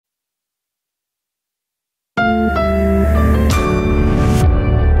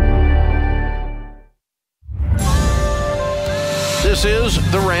This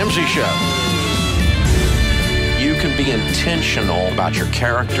is The Ramsey Show. You can be intentional about your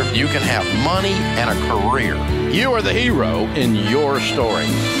character. You can have money and a career. You are the hero in your story.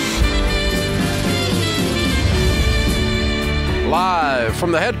 Live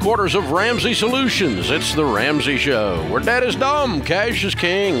from the headquarters of Ramsey Solutions, it's The Ramsey Show, where debt is dumb, cash is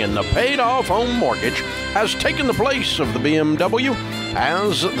king, and the paid-off home mortgage has taken the place of the BMW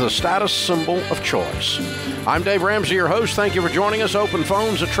as the status symbol of choice. I'm Dave Ramsey, your host. Thank you for joining us. Open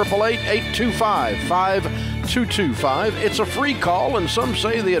phones at 888-825-5225. It's a free call, and some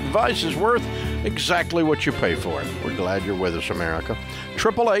say the advice is worth exactly what you pay for it. We're glad you're with us, America.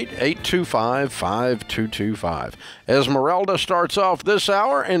 888-825-5225. Esmeralda starts off this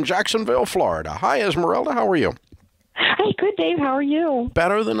hour in Jacksonville, Florida. Hi, Esmeralda. How are you? Hi, good, Dave. How are you?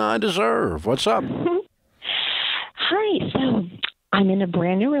 Better than I deserve. What's up? Hi. So I'm in a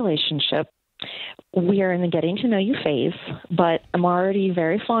brand new relationship. We are in the getting to know you phase, but I'm already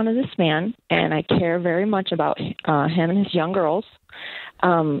very fond of this man, and I care very much about him and his young girls.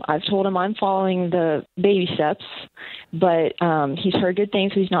 I've told him I'm following the baby steps, but he's heard good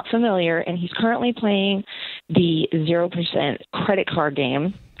things, so he's not familiar, and he's currently playing the 0% credit card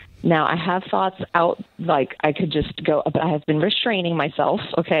game. Now, I have thoughts out, like I could just go, but I have been restraining myself,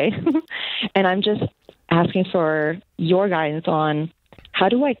 okay? And I'm just asking for your guidance on how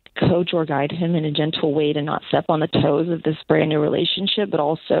do I coach or guide him in a gentle way to not step on the toes of this brand new relationship, but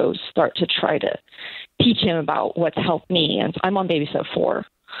also start to try to teach him about what's helped me. And I'm on baby step 4.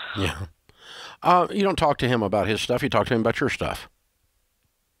 Yeah. You don't talk to him about his stuff. You talk to him about your stuff.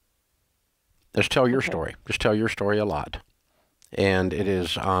 Just tell your story. Just tell your story a lot. And it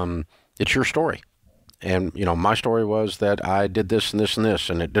is, it's your story. And, you know, my story was that I did this and this and this,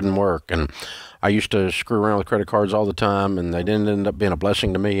 and it didn't work. And I used to screw around with credit cards all the time, and they didn't end up being a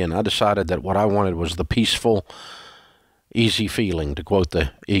blessing to me. And I decided that what I wanted was the peaceful, easy feeling, to quote the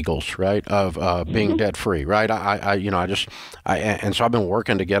Eagles, right, of being debt-free, right? And so I've been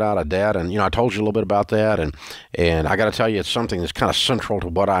working to get out of debt. And, you know, I told you a little bit about that. And I got to tell you, it's something that's kind of central to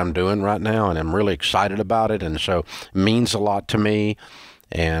what I'm doing right now, and I'm really excited about it. And so it means a lot to me.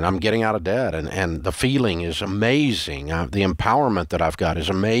 And I'm getting out of debt, and the feeling is amazing. The empowerment that I've got is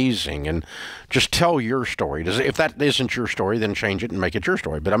amazing. And just tell your story. If that isn't your story, then change it and make it your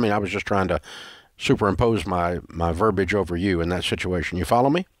story. But I mean, I was just trying to superimpose my verbiage over you in that situation. You follow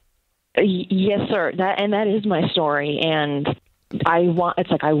me? Yes, sir. That is my story, and I want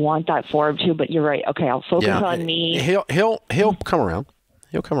that for him too. But you're right. Okay, I'll focus on me. He'll come around.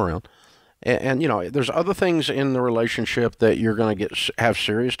 He'll come around. And, you know, there's other things in the relationship that you're going to have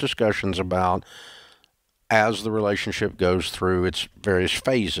serious discussions about as the relationship goes through its various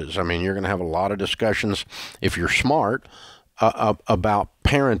phases. I mean, you're going to have a lot of discussions, if you're smart, about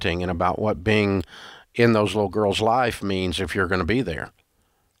parenting and about what being in those little girls' life means if you're going to be there,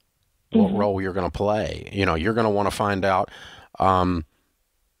 what role you're going to play. You know, you're going to want to find out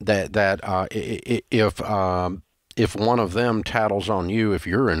if one of them tattles on you, if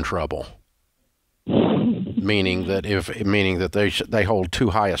you're in trouble. Meaning that they hold too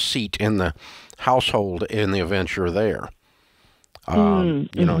high a seat in the household in the event you're there. You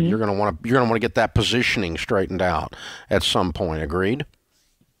know, you're gonna want to get that positioning straightened out at some point. Agreed?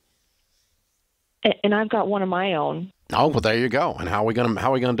 And I've got one of my own. Oh, well, there you go. And how are we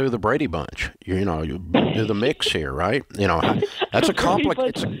gonna do the Brady Bunch? You know, you do the mix here, right? You know, that's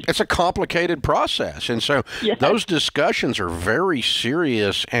it's a complicated process, and so those discussions are very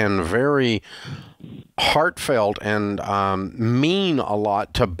serious and very heartfelt and mean a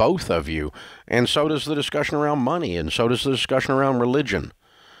lot to both of you. And so does the discussion around money, and so does the discussion around religion,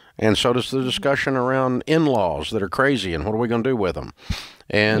 and so does the discussion around in-laws that are crazy, and what are we going to do with them?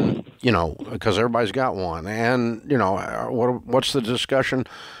 And, you know, because everybody's got one. And, you know, what's the discussion?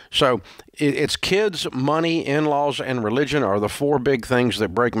 So it's kids, money, in-laws, and religion are the 4 big things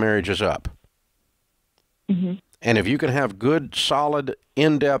that break marriages up. And if you can have good, solid,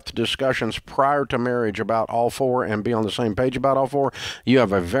 in-depth discussions prior to marriage about all 4 and be on the same page about all 4, you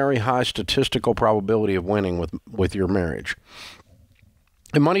have a very high statistical probability of winning with your marriage.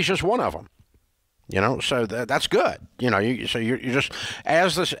 And money's just one of them. You know, so that's good. You know, you're just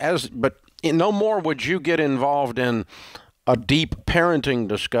but no more would you get involved in a deep parenting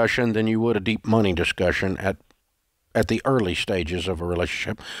discussion than you would a deep money discussion at the early stages of a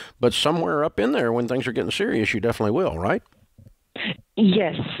relationship. But somewhere up in there, when things are getting serious, you definitely will, right?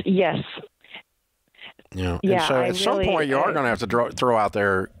 Yes. You know, and so at some point you are going to have to throw out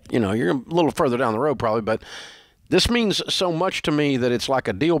there. You know, you're a little further down the road probably, but this means so much to me that it's like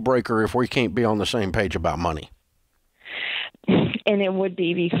a deal breaker if we can't be on the same page about money. And it would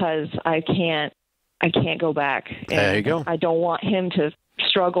be because I can't I can't go back. And there you go. I don't want him to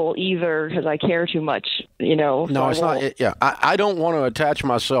struggle either because I care too much, No, so it's not. Yeah, I don't want to attach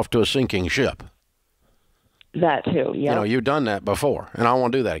myself to a sinking ship. That too, yeah. You've done that before, and I don't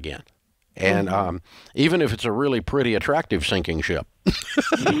want to do that again. And even if it's a really pretty, attractive sinking ship.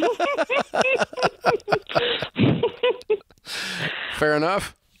 Fair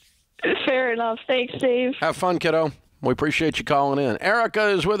enough? Fair enough. Thanks, Dave. Have fun, kiddo. We appreciate you calling in. Erica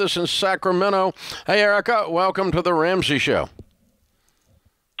is with us in Sacramento. Hey, Erica, welcome to the Ramsey Show.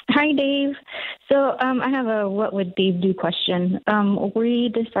 Hi, Dave. So I have a what would Dave do question. We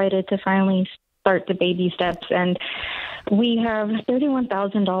decided to finally start the baby steps, and we have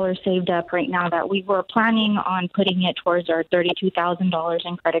 $31,000 saved up right now that we were planning on putting it towards our $32,000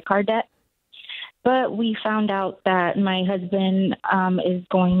 in credit card debt. But we found out that my husband is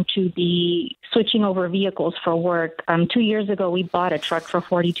going to be switching over vehicles for work. 2 years ago, we bought a truck for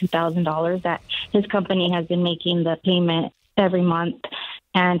 $42,000 that his company has been making the payment every month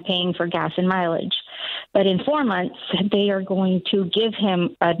and paying for gas and mileage. But in 4 months, they are going to give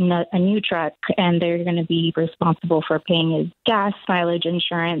him a new truck, and they're going to be responsible for paying his gas, mileage,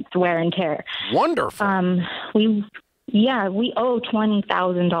 insurance, wear and tear. Wonderful. We owe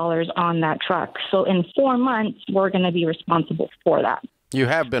 $20,000 on that truck. So in 4 months, we're going to be responsible for that. You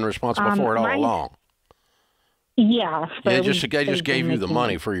have been responsible for it all along. Yeah. They just gave you the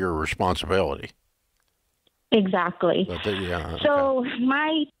money for your responsibility. Exactly. Okay. So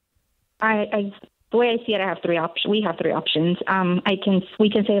the way I see it, I have three options. We have three options. We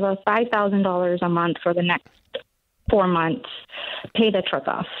can save us $5,000 a month for the next 4 months, pay the truck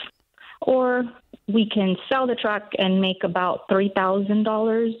off, or we can sell the truck and make about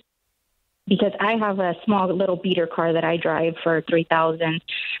 $3,000 because I have a small little beater car that I drive for $3,000,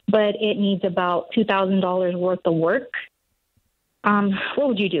 but it needs about $2,000 worth of work. What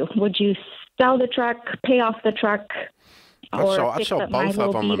would you do? Would you sell the truck, pay off the truck? I'd sell both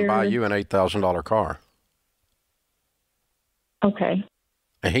of them and buy you an $8,000 car. Okay.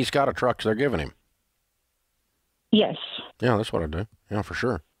 And he's got a truck, so they're giving him. Yes. Yeah, that's what I do. Yeah, for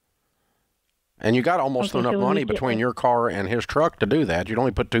sure. And you got almost enough money between your car and his truck to do that. You'd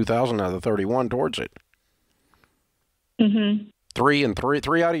only put $2,000 out of the 31 towards it. Mm-hmm. Three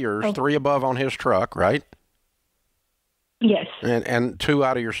out of yours, 3 above on his truck, right? Yes. And 2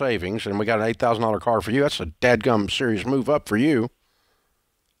 out of your savings, and we got an $8,000 car for you. That's a dadgum serious move up for you.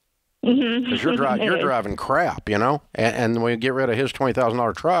 Because you're driving crap, And we get rid of his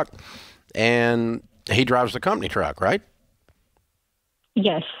 $20,000 truck, and he drives the company truck, right?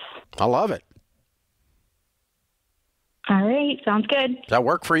 Yes. I love it. All right, sounds good. Does that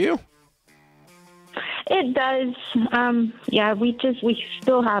work for you? It does. We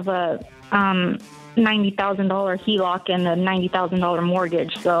still have a $90,000 HELOC and a $90,000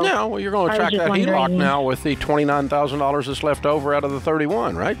 mortgage. So yeah, well, you're going to track that HELOC now with the $29,000 that's left over out of the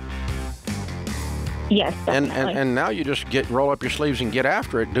 31, right? Yes, definitely. And now you just roll up your sleeves and get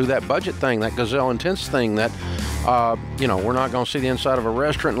after it. Do that budget thing, that gazelle intense thing. That we're not going to see the inside of a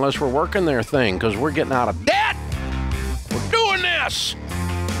restaurant unless we're working there thing because we're getting out of debt. We're doing this.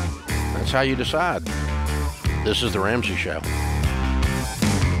 That's how you decide. This is the Ramsey Show.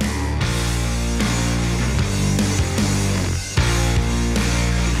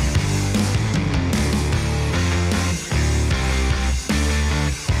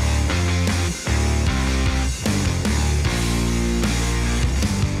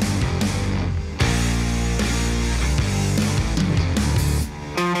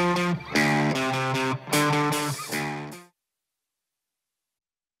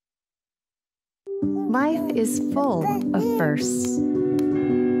 Life is full of firsts.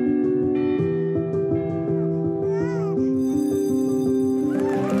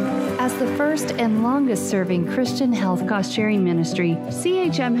 As the first and longest-serving Christian health cost-sharing ministry,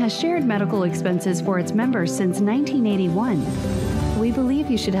 CHM has shared medical expenses for its members since 1981. We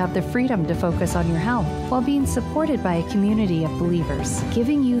believe you should have the freedom to focus on your health while being supported by a community of believers,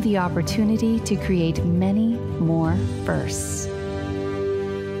 giving you the opportunity to create many more firsts.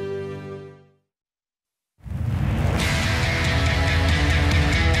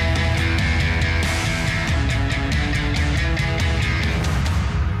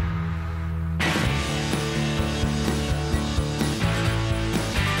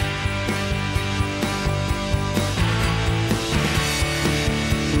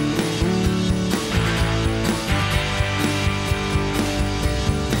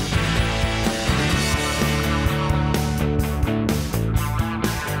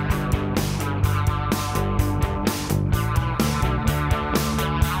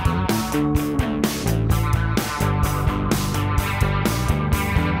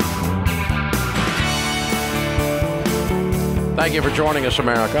 Thank you for joining us,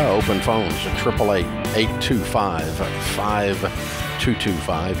 America. Open phones at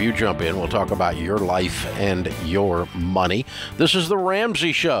 888-825-5225. You jump in. We'll talk about your life and your money. This is the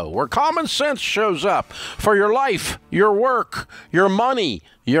Ramsey Show, where common sense shows up for your life, your work, your money,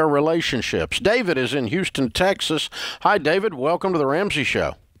 your relationships. David is in Houston, Texas. Hi, David. Welcome to the Ramsey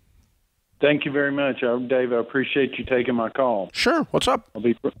Show. Thank you very much, Dave. I appreciate you taking my call. Sure. What's up? I'll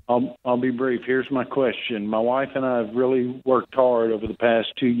be brief. Here's my question. My wife and I have really worked hard over the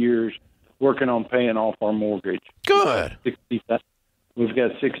past 2 years working on paying off our mortgage. Good. We've got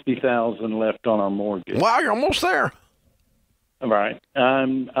 $60,000 left on our mortgage. Wow, you're almost there. All right.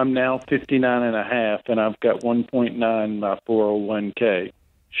 I'm now 59 and a half, and I've got 1.9 in my 401k.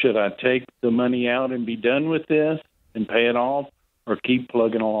 Should I take the money out and be done with this and pay it off, or keep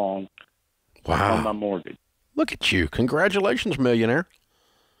plugging along? Wow. On my mortgage. Look at you. Congratulations, millionaire.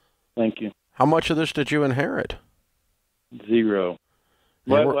 Thank you. How much of this did you inherit? Zero.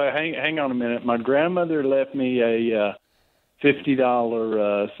 Well, hang on a minute. My grandmother left me a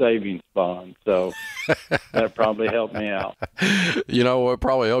 $50 savings bond, so that probably helped me out. You know, what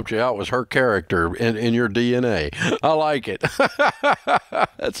probably helped you out was her character in your DNA. I like it.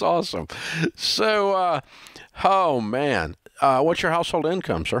 That's awesome. So, oh, man. What's your household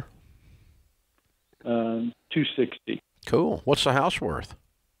income, sir? $260. Cool. What's the house worth?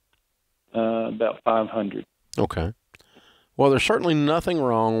 About $500. Okay. Well, there's certainly nothing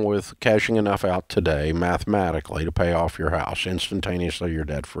wrong with cashing enough out today, mathematically, to pay off your house. Instantaneously, you're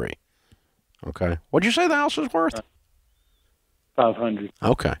debt free. Okay. What'd you say the house is worth? $500.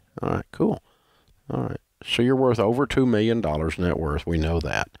 Okay. All right. Cool. All right. So you're worth over $2 million net worth. We know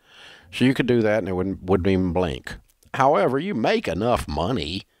that. So you could do that, and it wouldn't even blink. However, you make enough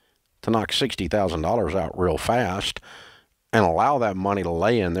money to knock $60,000 out real fast and allow that money to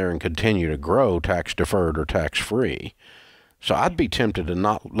lay in there and continue to grow tax-deferred or tax-free. So I'd be tempted to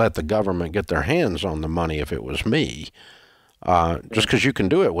not let the government get their hands on the money if it was me, just because you can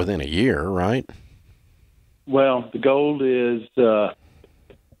do it within a year, right? Well, the goal is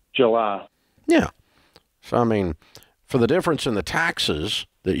July. Yeah. So, I mean, for the difference in the taxes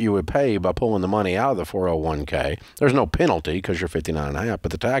that you would pay by pulling the money out of the 401k, there's no penalty because you're 59 and a half,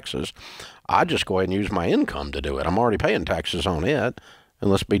 but the taxes, I'd just go ahead and use my income to do it. I'm already paying taxes on it,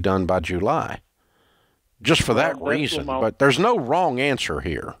 and let's be done by July. Just for that reason. But there's no wrong answer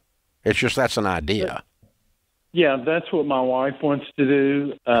here. It's just that's an idea. Yeah, that's what my wife wants to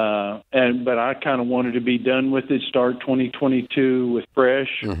do, but I kind of wanted to be done with it, start 2022 with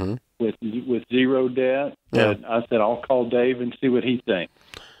fresh, with zero debt. Yeah. But I said I'll call Dave and see what he thinks.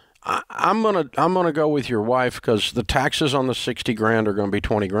 I'm gonna go with your wife because the taxes on the $60,000 are going to be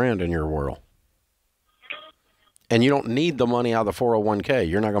 $20,000 in your world, and you don't need the money out of the 401k.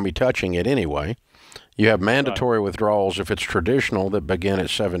 You're not going to be touching it anyway. You have mandatory withdrawals if it's traditional that begin at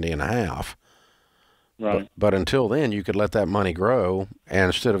 70 and a half. Right. But until then, you could let that money grow, and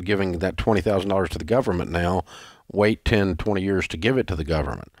instead of giving that $20,000 to the government now, wait 10, 20 years to give it to the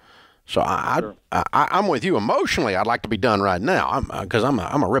government. So I'm with you emotionally. I'd like to be done right now because I'm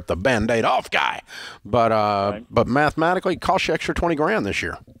a rip the Band-Aid off guy. But but mathematically, it costs you extra $20,000 this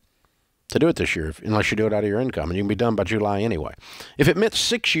year to do it this year, unless you do it out of your income, and you can be done by July anyway. If it meant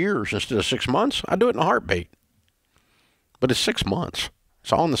 6 years instead of 6 months, I'd do it in a heartbeat. But it's 6 months.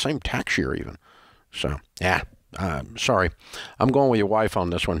 It's all in the same tax year even. So, yeah, sorry. I'm going with your wife on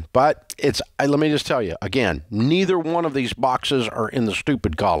this one. But let me just tell you, again, neither one of these boxes are in the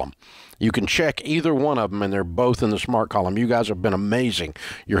stupid column. You can check either one of them, and they're both in the smart column. You guys have been amazing.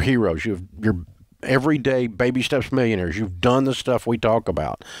 You're heroes. You're everyday baby steps millionaires. You've done the stuff we talk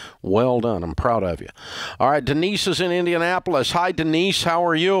about. Well done. I'm proud of you. All right, Denise is in Indianapolis. Hi, Denise. How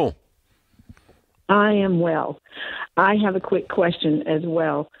are you? I am well. I have a quick question as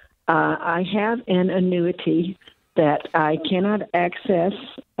well. I have an annuity that I cannot access.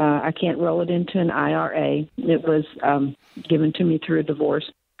 I can't roll it into an IRA. It was given to me through a divorce.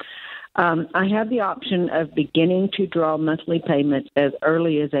 I have the option of beginning to draw monthly payments as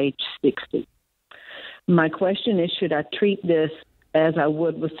early as age 60. My question is, should I treat this as I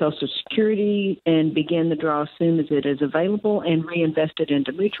would with Social Security and begin the draw as soon as it is available and reinvest it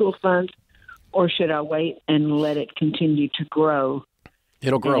into mutual funds, or should I wait and let it continue to grow?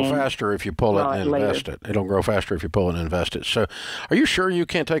 It'll grow faster if you pull it and invest it. It'll grow faster if you pull it and invest it. So are you sure you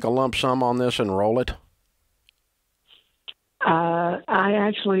can't take a lump sum on this and roll it? I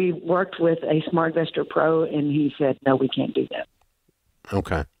actually worked with a SmartVestor Pro, and he said, no, we can't do that.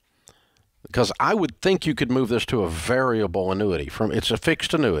 Okay. Because I would think you could move this to a variable annuity. It's a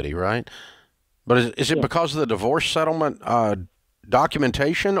fixed annuity, right? But is it because of the divorce settlement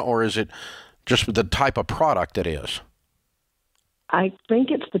documentation, or is it just the type of product it is? I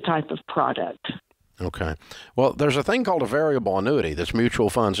think it's the type of product. Okay. Well, there's a thing called a variable annuity that's mutual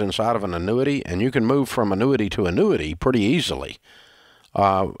funds inside of an annuity, and you can move from annuity to annuity pretty easily.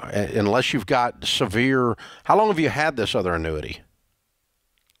 Unless you've got severe... How long have you had this other annuity?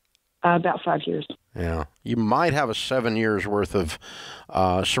 About 5 years. Yeah. You might have a 7 years worth of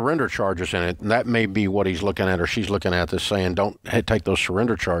surrender charges in it, and that may be what he's looking at or she's looking at, this saying don't take those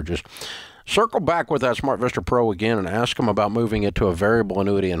surrender charges. Circle back with that SmartVestor Pro again and ask them about moving it to a variable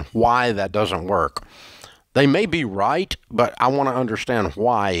annuity and why that doesn't work. They may be right, but I want to understand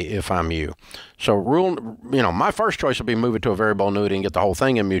why if I'm you. So my first choice would be move it to a variable annuity and get the whole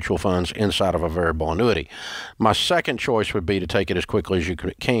thing in mutual funds inside of a variable annuity. My second choice would be to take it as quickly as you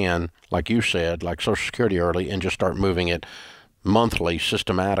can, like you said, like Social Security early, and just start moving it monthly,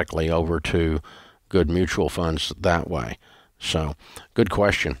 systematically over to good mutual funds that way. So, good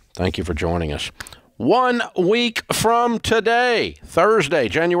question. Thank you for joining us. 1 week from today, Thursday,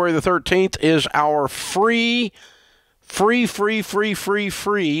 January the 13th, is our free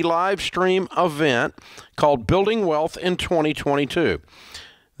live stream event called Building Wealth in 2022.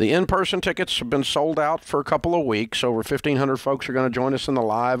 The in-person tickets have been sold out for a couple of weeks. Over 1,500 folks are going to join us in the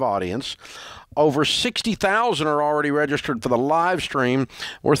live audience. Over 60,000 are already registered for the live stream.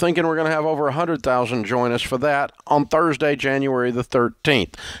 We're thinking we're going to have over 100,000 join us for that on Thursday, January the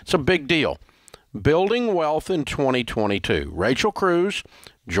 13th. It's a big deal. Building Wealth in 2022. Rachel Cruz,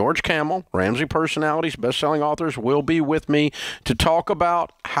 George Camel, Ramsey personalities, best-selling authors will be with me to talk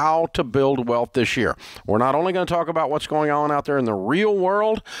about how to build wealth this year. We're not only going to talk about what's going on out there in the real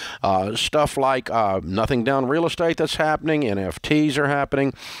world, stuff like nothing down real estate that's happening, NFTs are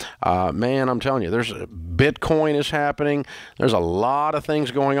happening. Man, I'm telling you, there's Bitcoin is happening. There's a lot of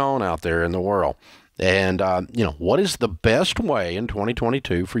things going on out there in the world. And, what is the best way in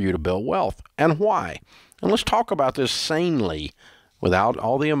 2022 for you to build wealth and why? And let's talk about this sanely without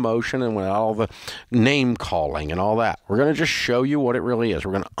all the emotion and without all the name calling and all that. We're going to just show you what it really is.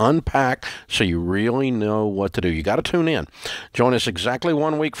 We're going to unpack so you really know what to do. You got to tune in. Join us exactly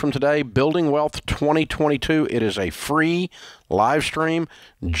 1 week from today, Building Wealth 2022. It is a free live stream,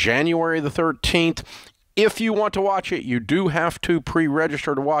 January the 13th. If you want to watch it, you do have to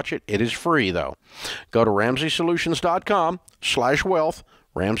pre-register to watch it. It is free, though. Go to RamseySolutions.com/wealth.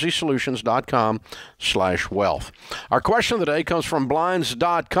 RamseySolutions.com/wealth. Our question of the day comes from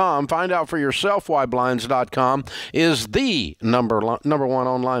Blinds.com. Find out for yourself why Blinds.com is the number one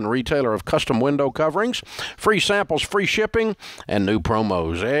online retailer of custom window coverings. Free samples, free shipping, and new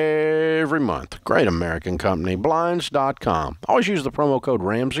promos every month. Great American company, Blinds.com. Always use the promo code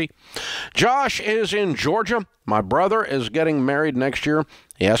Ramsey. Josh is in Georgia. My brother is getting married next year.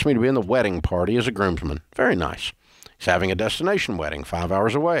 He asked me to be in the wedding party as a groomsman. Very nice. He's having a destination wedding 5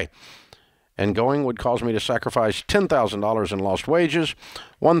 hours away. And going would cause me to sacrifice $10,000 in lost wages,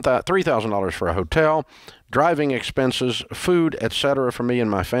 $3,000 for a hotel, driving expenses, food, etc. for me and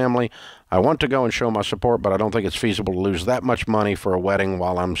my family. I want to go and show my support, but I don't think it's feasible to lose that much money for a wedding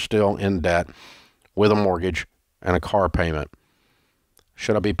while I'm still in debt with a mortgage and a car payment.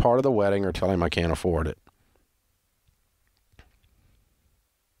 Should I be part of the wedding or tell him I can't afford it?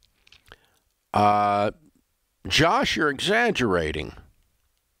 Josh, you're exaggerating.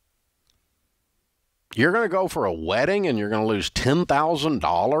 You're going to go for a wedding and you're going to lose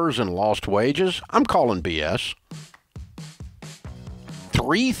 $10,000 in lost wages? I'm calling BS.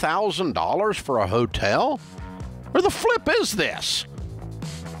 $3,000 for a hotel? Where the flip is this?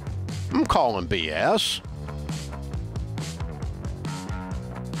 I'm calling BS.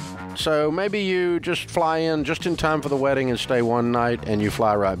 So maybe you just fly in just in time for the wedding and stay one night and you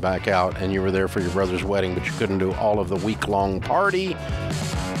fly right back out and you were there for your brother's wedding, but you couldn't do all of the week-long party.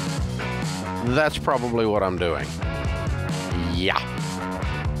 That's probably what I'm doing. Yeah.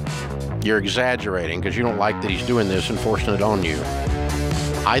 You're exaggerating because you don't like that he's doing this and forcing it on you.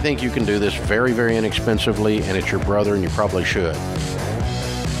 I think you can do this very, very inexpensively, and it's your brother and you probably should.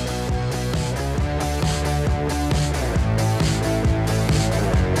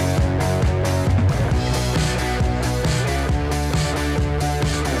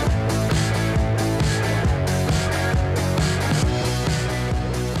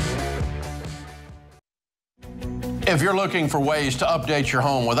 If you're looking for ways to update your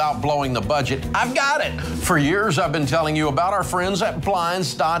home without blowing the budget, I've got it. For years, I've been telling you about our friends at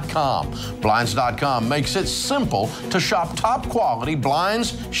Blinds.com. Blinds.com makes it simple to shop top quality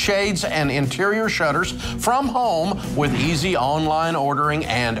blinds, shades, and interior shutters from home with easy online ordering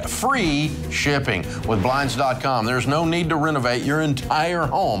and free shipping. With Blinds.com, there's no need to renovate your entire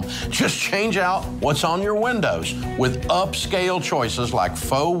home. Just change out what's on your windows with upscale choices like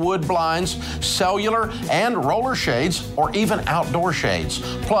faux wood blinds, cellular, and roller shades shades, or even outdoor shades.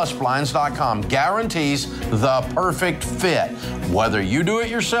 Plus, Blinds.com guarantees the perfect fit, whether you do it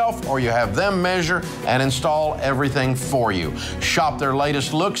yourself or you have them measure and install everything for you. Shop their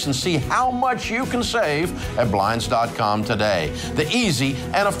latest looks and see how much you can save at Blinds.com today. The easy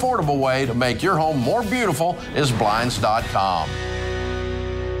and affordable way to make your home more beautiful is Blinds.com.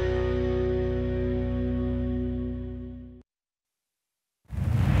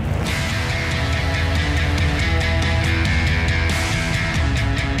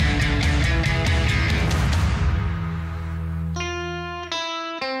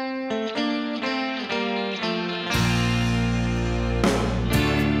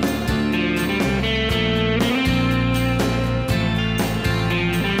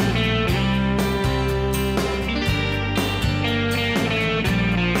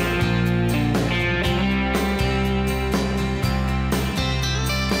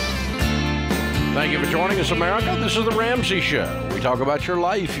 Thank you for joining us, America. This is the Ramsey Show. We talk about your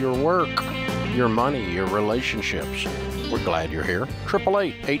life, your work, your money, your relationships. We're glad you're here.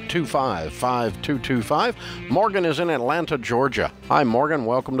 888-825-5225. Morgan is in Atlanta, Georgia. Hi, Morgan.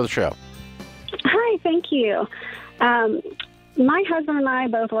 Welcome to the show. Hi, thank you. My husband and I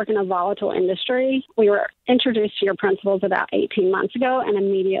both work in a volatile industry. We were introduced to your principles about 18 months ago and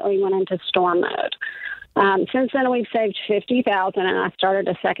immediately went into storm mode. Since then, we've saved $50,000 and I started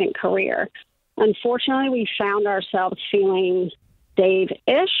a second career. Unfortunately, we found ourselves feeling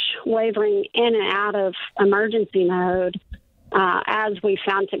Dave-ish, wavering in and out of emergency mode as we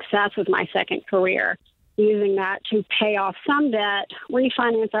found success with my second career, using that to pay off some debt,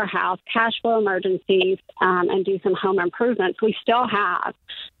 refinance our house, cash flow emergencies, and do some home improvements. We still have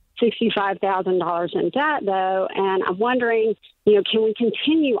 $65,000 in debt, though, and I'm wondering, can we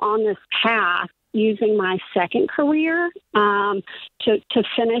continue on this path using my second career to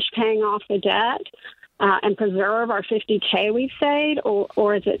finish paying off the debt and preserve our $50K we've saved,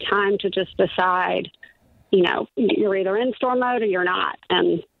 or is it time to just decide, you're either in storm mode or you're not,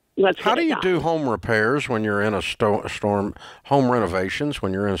 and let's How get do it you done. do home repairs when you're in a storm, home renovations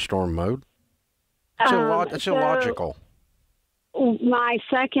when you're in storm mode? It's illogical. My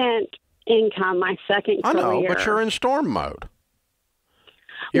second income, my second I career. know, but you're in storm mode.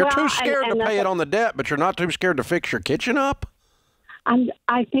 You're too scared to pay it on the debt, but you're not too scared to fix your kitchen up?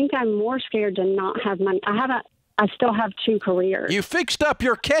 I think I'm more scared to not have money. I still have two careers. You fixed up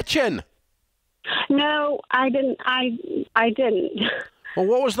your kitchen. No, I didn't. I didn't. Well,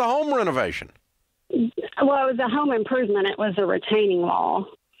 what was the home renovation? Well, it was a home improvement. It was a retaining wall.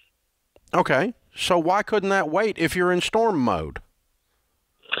 Okay. So why couldn't that wait if you're in storm mode?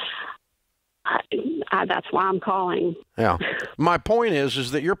 That's why I'm calling. Yeah. My point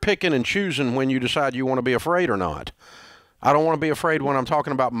is that you're picking and choosing when you decide you want to be afraid or not. I don't want to be afraid when I'm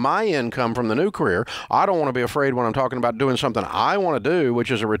talking about my income from the new career. I don't want to be afraid when I'm talking about doing something I want to do, which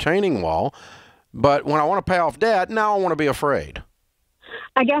is a retaining wall. But when I want to pay off debt, now I want to be afraid.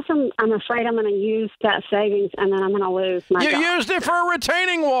 I guess I'm afraid I'm going to use that savings and then I'm going to lose my job. You used it for a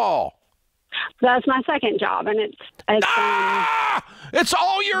retaining wall. That's my second job, and it's it's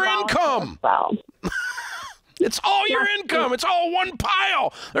all your income. Well. It's all your income. It's all one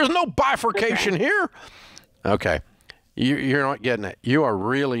pile. There's no bifurcation here. Okay. You're not getting it. You are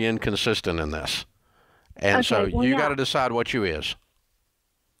really inconsistent in this. And so you got to decide what you is.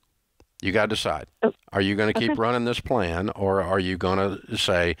 You got to decide. Are you going to keep running this plan, or are you going to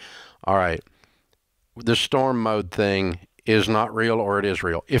say, all right, the storm mode thing is not real or it is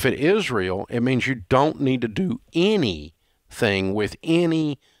real? If it is real, it means you don't need to do anything with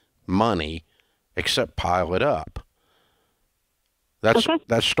any money except pile it up. That's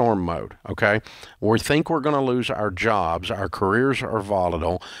storm mode, okay? We think we're going to lose our jobs, our careers are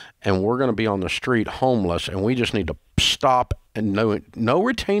volatile, and we're going to be on the street homeless, and we just need to stop, and no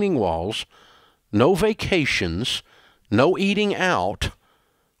retaining walls, no vacations, no eating out.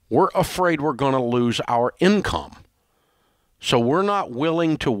 We're afraid we're going to lose our income. So we're not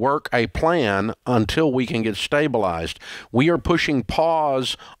willing to work a plan until we can get stabilized. We are pushing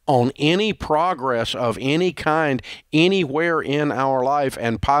pause on any progress of any kind anywhere in our life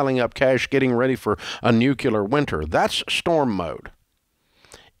and piling up cash, getting ready for a nuclear winter. That's storm mode.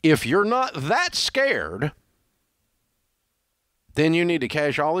 If you're not that scared, then you need to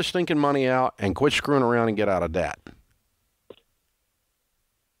cash all this stinking money out and quit screwing around and get out of debt.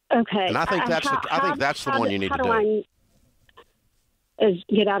 Okay. And I think that's the one you need to do. Is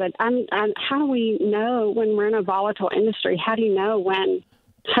get out of. How do we know when we're in a volatile industry? How do you know when?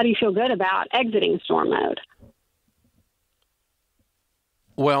 How do you feel good about exiting storm mode?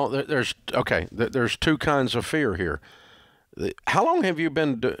 Well, there's two kinds of fear here. How long have you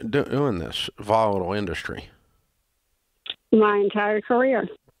been doing this volatile industry? My entire career.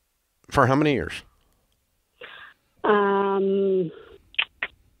 For how many years?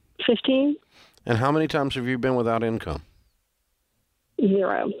 15. And how many times have you been without income?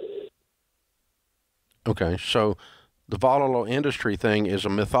 0. Okay, so the volatile industry thing is a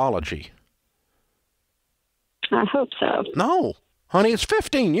mythology. I hope so. No, honey, it's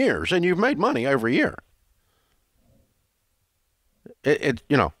 15 years, and you've made money every year.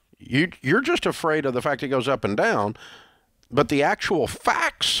 You're just afraid of the fact it goes up and down, but the actual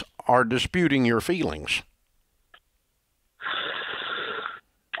facts are disputing your feelings.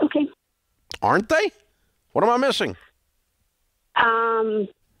 Okay. Aren't they? What am I missing?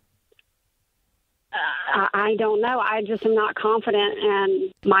 I don't know. I just am not confident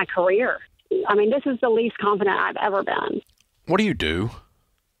in my career. I mean, this is the least confident I've ever been. What do you do?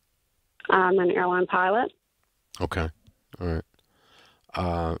 I'm an airline pilot. Okay. All right.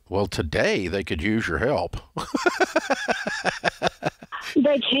 Well, today they could use your help.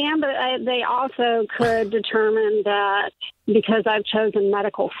 They can, but they also could determine that because I've chosen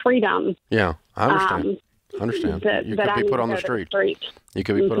medical freedom. Yeah, I understand. You could be put on the street. You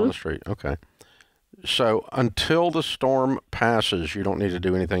could be put on the street. Okay. So until the storm passes, you don't need to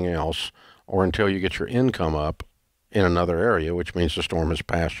do anything else, or until you get your income up in another area, which means the storm has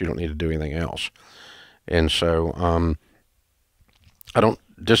passed, you don't need to do anything else. And so I don't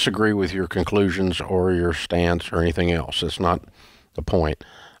disagree with your conclusions or your stance or anything else. It's not the point.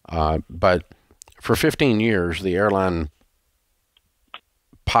 But for 15 years, the airline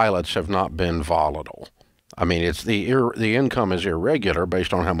pilots have not been volatile. I mean, it's the income is irregular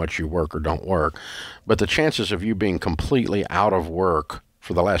based on how much you work or don't work, but the chances of you being completely out of work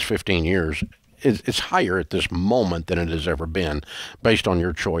for the last 15 years it's higher at this moment than it has ever been based on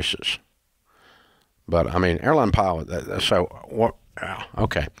your choices. But I mean, airline pilot. So what?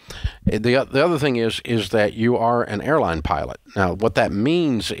 Okay. The other thing is that you are an airline pilot. Now, what that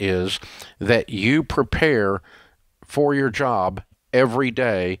means is that you prepare for your job every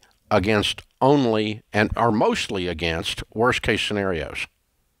day against only and are mostly against worst case scenarios.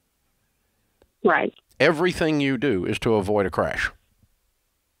 Right. Everything you do is to avoid a crash.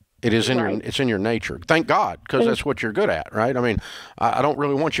 It is it's in your nature. Thank God, because that's what you're good at, right? I mean, I don't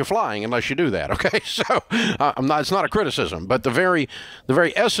really want you flying unless you do that. Okay, so it's not a criticism, but the very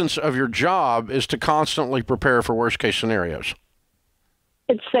essence of your job is to constantly prepare for worst case scenarios.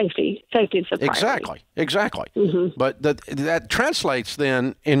 It's safety. Safety is the priority. Exactly. Mm-hmm. But that translates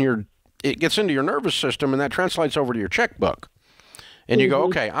then it gets into your nervous system, and that translates over to your checkbook. And you go,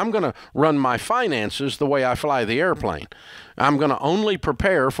 okay, I'm going to run my finances the way I fly the airplane. I'm going to only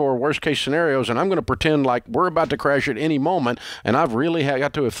prepare for worst case scenarios, and I'm going to pretend like we're about to crash at any moment. And I've really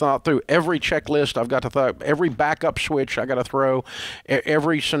got to have thought through every checklist. I've got to thought every backup switch I got to throw,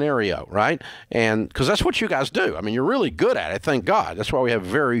 every scenario, right? And because that's what you guys do. I mean, you're really good at it. Thank God. That's why we have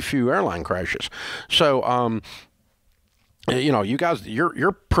very few airline crashes. So, you guys,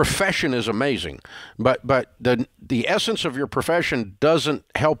 your profession is amazing, but the essence of your profession doesn't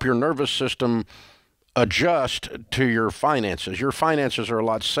help your nervous system adjust to your finances. Your finances are a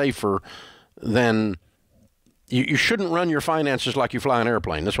lot safer than you shouldn't run your finances like you fly an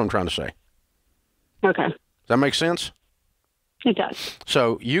airplane. That's what I'm trying to say. Okay. Does that make sense? It does.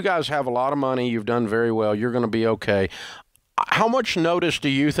 So you guys have a lot of money. You've done very well. You're going to be okay. How much notice do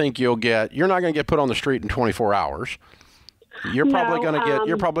you think you'll get? You're not going to get put on the street in 24 hours. You're probably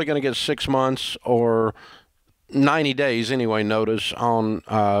going to get 6 months or 90 days anyway notice on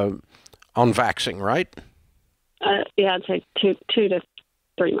vaxing, right? Yeah, it'd take 2 to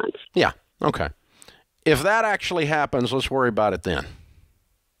 3 months. Yeah. Okay. If that actually happens, let's worry about it then.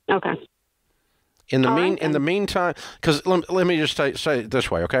 Okay. In the meantime, because let me just say it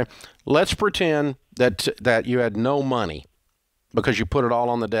this way, okay? Let's pretend that you had no money because you put it all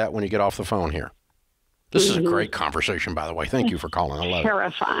on the debt when you get off the phone here. This is a great conversation, by the way. Thank you for calling. I love it.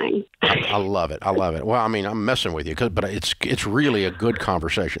 Terrifying. I love it. Well, I mean, I'm messing with you, but it's really a good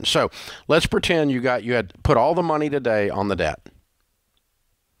conversation. So let's pretend you had put all the money today on the debt,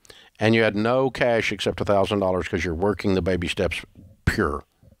 and you had no cash except $1,000 because you're working the baby steps pure.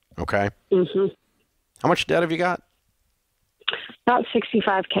 Okay. Mm-hmm. How much debt have you got? About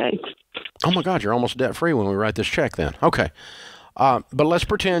 $65K. Oh my God, you're almost debt free when we write this check. Then okay. But let's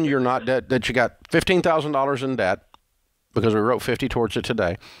pretend you're not debt, that you got $15,000 in debt because we wrote 50 towards it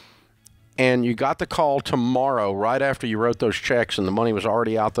today. And you got the call tomorrow right after you wrote those checks and the money was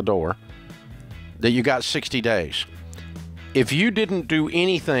already out the door that you got 60 days. If you didn't do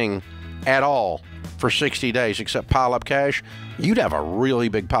anything at all for 60 days except pile up cash, you'd have a really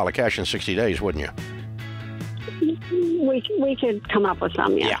big pile of cash in 60 days, wouldn't you? We could come up with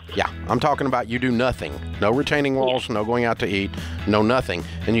some, yes. Yeah. I'm talking about you do nothing. No retaining walls, no going out to eat, no nothing.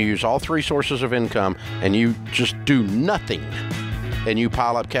 And you use all three sources of income, and you just do nothing. And you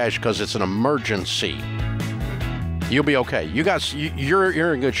pile up cash because it's an emergency. You'll be okay. You guys,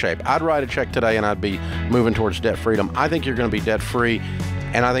 you're in good shape. I'd write a check today, and I'd be moving towards debt freedom. I think you're going to be debt free,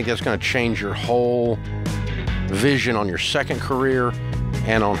 and I think that's going to change your whole vision on your second career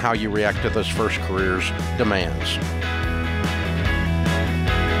and on how you react to this first career's demands.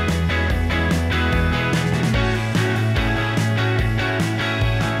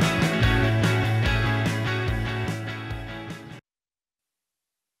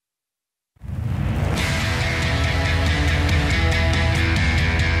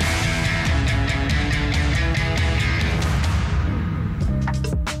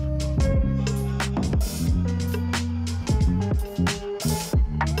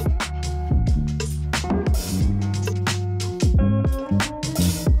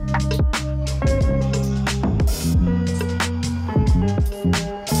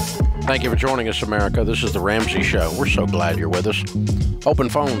 Thank you for joining us, America. This is the Ramsey Show. We're so glad you're with us. Open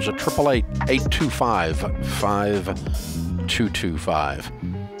phones at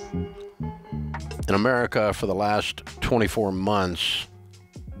 888-825-5225. In America, for the last 24 months,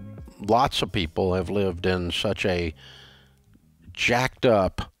 lots of people have lived in such a jacked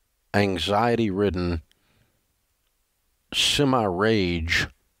up, anxiety-ridden, semi-rage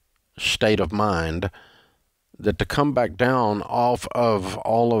state of mind that to come back down off of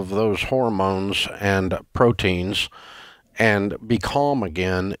all of those hormones and proteins and be calm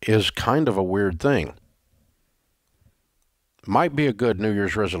again is kind of a weird thing. Might be a good New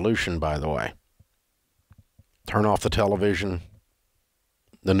Year's resolution, by the way. Turn off the television,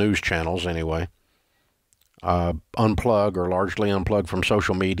 the news channels anyway. Unplug or largely unplug from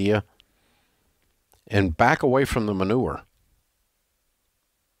social media and back away from the manure.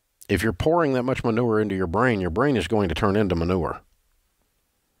 If you're pouring that much manure into your brain is going to turn into manure.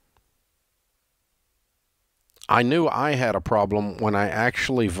 I knew I had a problem when I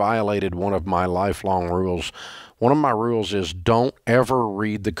actually violated one of my lifelong rules. One of my rules is don't ever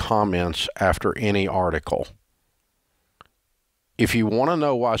read the comments after any article. If you want to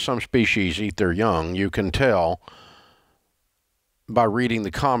know why some species eat their young, you can tell by reading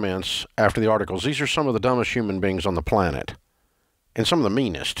the comments after the articles. These are some of the dumbest human beings on the planet. And some of the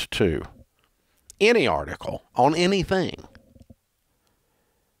meanest, too. Any article on anything.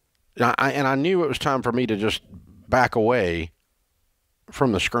 And I knew it was time for me to just back away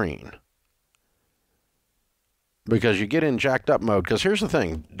from the screen. Because you get in jacked up mode. Because here's the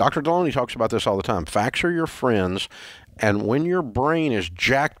thing. Dr. Deloney talks about this all the time. Facts are your friends. And when your brain is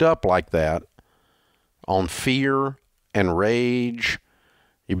jacked up like that, on fear and rage,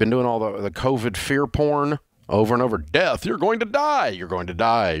 you've been doing all the COVID fear porn, over and over, death, you're going to die, you're going to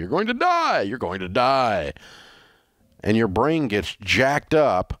die, you're going to die, you're going to die. And your brain gets jacked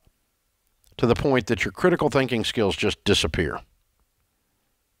up to the point that your critical thinking skills just disappear.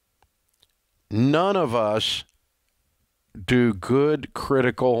 None of us do good,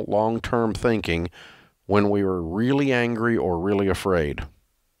 critical, long-term thinking when we were really angry or really afraid.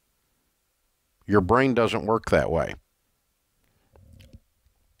 Your brain doesn't work that way.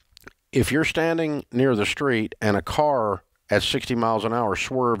 If you're standing near the street and a car at 60 miles an hour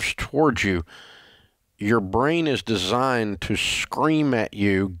swerves towards you, your brain is designed to scream at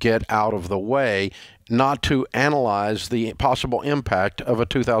you, get out of the way, not to analyze the possible impact of a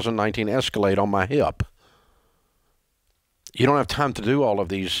 2019 Escalade on my hip. You don't have time to do all of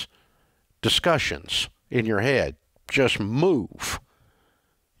these discussions in your head. Just move.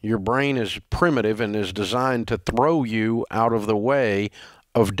 Your brain is primitive and is designed to throw you out of the way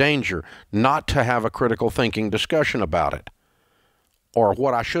of danger, not to have a critical thinking discussion about it. Or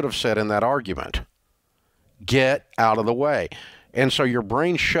what I should have said in that argument. Get out of the way. And so your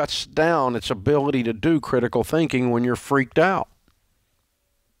brain shuts down its ability to do critical thinking when you're freaked out.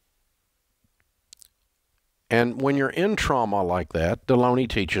 And when you're in trauma like that, Deloney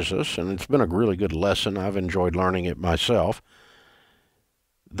teaches us, and it's been a really good lesson, I've enjoyed learning it myself,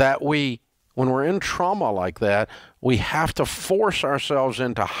 that when we're in trauma like that, we have to force ourselves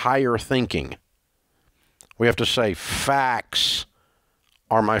into higher thinking. We have to say, facts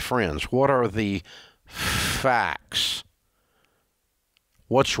are my friends. What are the facts?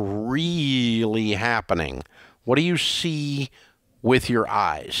 What's really happening? What do you see with your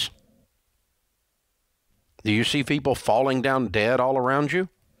eyes? Do you see people falling down dead all around you?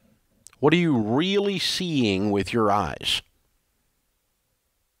 What are you really seeing with your eyes?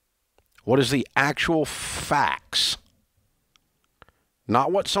 What is the actual facts?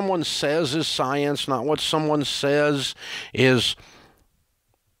 Not what someone says is science, not what someone says is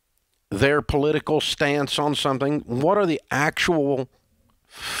their political stance on something. What are the actual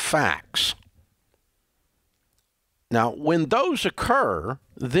facts? Now, when those occur,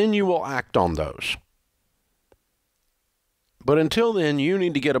 then you will act on those. But until then, you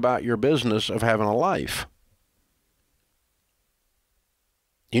need to get about your business of having a life.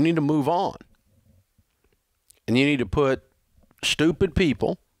 You need to move on. And you need to put stupid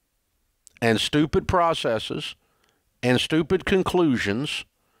people and stupid processes and stupid conclusions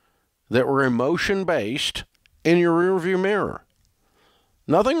that were emotion-based in your rearview mirror.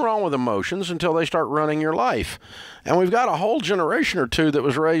 Nothing wrong with emotions until they start running your life. And we've got a whole generation or two that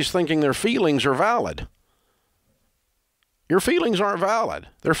was raised thinking their feelings are valid. Your feelings aren't valid.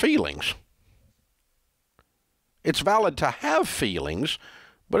 They're feelings. It's valid to have feelings,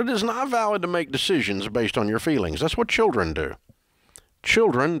 but it is not valid to make decisions based on your feelings. That's what children do.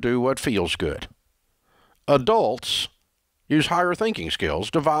 Children do what feels good. Adults use higher thinking skills,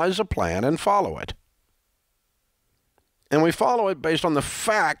 devise a plan, and follow it. And we follow it based on the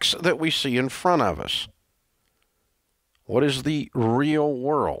facts that we see in front of us. What is the real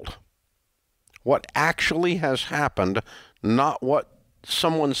world? What actually has happened, not what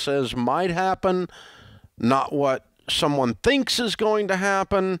someone says might happen, not what someone thinks is going to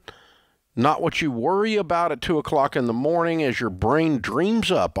happen, not what you worry about at 2 o'clock in the morning as your brain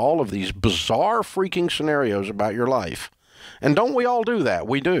dreams up all of these bizarre freaking scenarios about your life. And don't we all do that?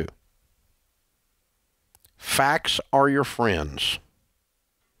 We do. Facts are your friends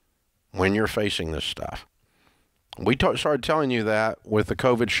when you're facing this stuff. We started telling you that with the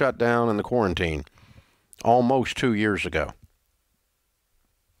COVID shutdown and the quarantine almost 2 years ago.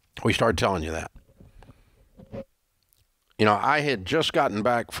 We started telling you that. You know, I had just gotten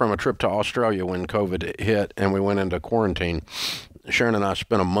back from a trip to Australia when COVID hit and we went into quarantine. Sharon and I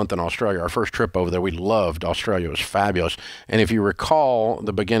spent a month in Australia. Our first trip over there, we loved Australia. It was fabulous. And if you recall,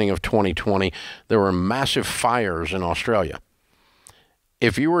 the beginning of 2020, there were massive fires in Australia.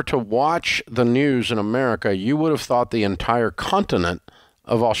 If you were to watch the news in America, you would have thought the entire continent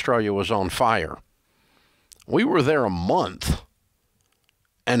of Australia was on fire. We were there a month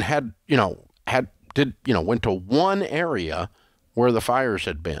and went to one area where the fires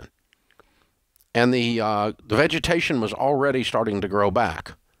had been. And the vegetation was already starting to grow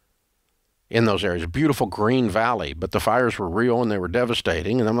back in those areas. A beautiful green valley, but the fires were real and they were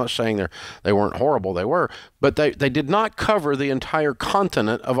devastating. And I'm not saying they weren't horrible, they were. But they did not cover the entire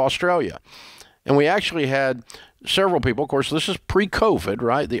continent of Australia. And we actually had several people, of course, this is pre-COVID,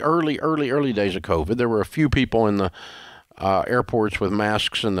 right? The early days of COVID. There were a few people in the airports with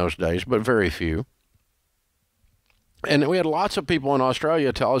masks in those days, but very few. And we had lots of people in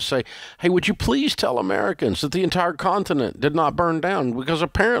Australia tell us, say, hey, would you please tell Americans that the entire continent did not burn down? Because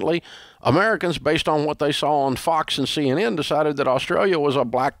apparently Americans, based on what they saw on Fox and CNN, decided that Australia was a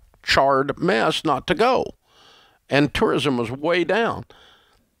black charred mess not to go. And tourism was way down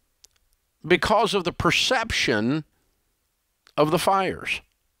because of the perception of the fires,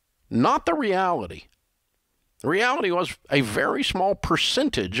 not the reality. The reality was a very small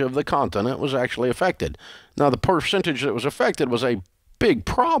percentage of the continent was actually affected. Now, the percentage that was affected was a big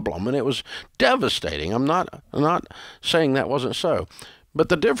problem, and it was devastating. I'm not saying that wasn't so. But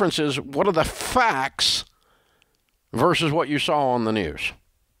the difference is, what are the facts versus what you saw on the news?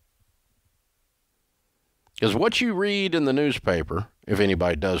 Because what you read in the newspaper, if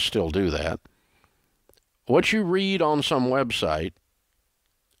anybody does still do that, what you read on some website,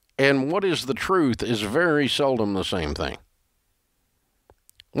 and what is the truth is very seldom the same thing.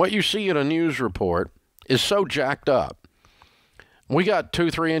 What you see in a news report is so jacked up. We got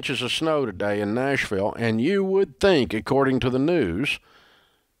 2-3 inches of snow today in Nashville, and you would think, according to the news,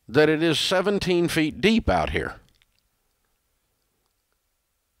 that it is 17 feet deep out here.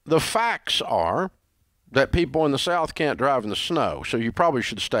 The facts are that people in the South can't drive in the snow, so you probably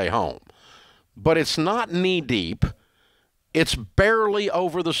should stay home. But it's not knee deep. It's barely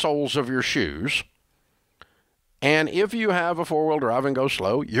over the soles of your shoes. And if you have a four-wheel drive and go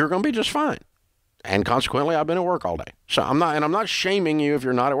slow, you're going to be just fine. And consequently, I've been at work all day. So I'm not shaming you if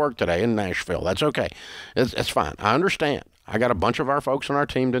you're not at work today in Nashville. That's okay. It's fine. I understand. I got a bunch of our folks on our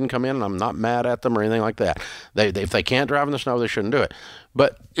team didn't come in, and I'm not mad at them or anything like that. If they can't drive in the snow, they shouldn't do it.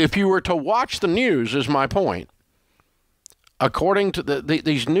 But if you were to watch the news, is my point, according to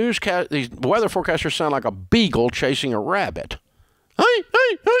these weather forecasters sound like a beagle chasing a rabbit. Hey.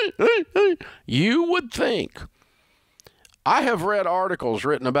 You would think. I have read articles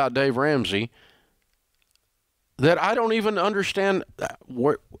written about Dave Ramsey that I don't even understand.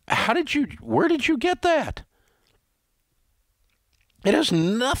 Where did you get that? It has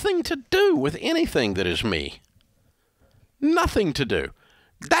nothing to do with anything that is me. Nothing to do.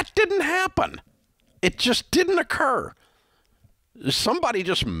 That didn't happen. It just didn't occur. Somebody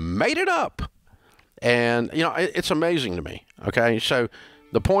just made it up. And, you know, it's amazing to me. Okay, so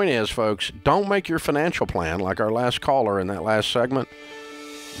the point is, folks, don't make your financial plan, like our last caller in that last segment,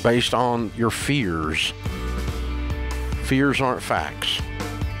 based on your fears. Fears aren't facts.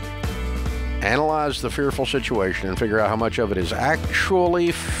 Analyze the fearful situation and figure out how much of it is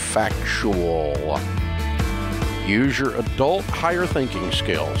actually factual. Use your adult higher thinking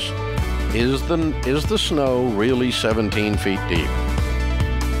skills. Is the snow really 17 feet deep?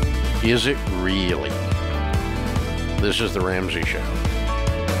 Is it really? This is The Ramsey Show.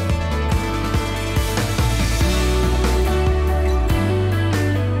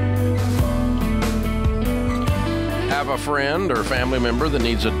 Have a friend or family member that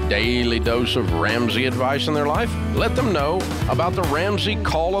needs a daily dose of Ramsey advice in their life? Let them know about the Ramsey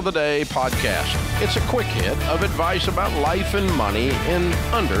Call of the Day podcast. It's a quick hit of advice about life and money in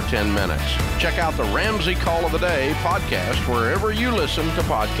under 10 minutes. Check out the Ramsey Call of the Day podcast wherever you listen to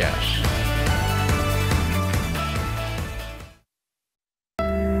podcasts.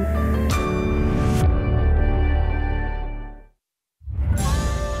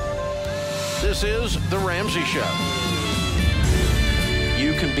 This is The Ramsey Show.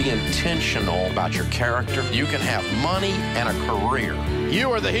 You can be intentional about your character. You can have money and a career.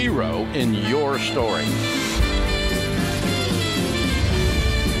 You are the hero in your story.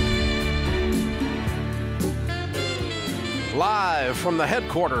 Live from the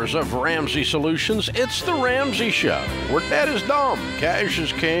headquarters of Ramsey Solutions, it's The Ramsey Show, where debt is dumb, cash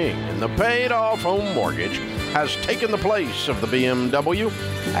is king, and the paid-off home mortgage has taken the place of the BMW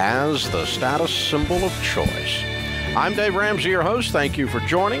as the status symbol of choice. I'm Dave Ramsey, your host. Thank you for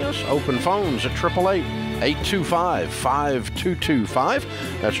joining us. Open phones at 888-825-5225.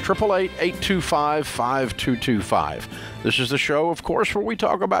 That's 888-825-5225. This is the show, of course, where we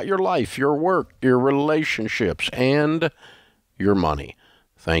talk about your life, your work, your relationships, and your money.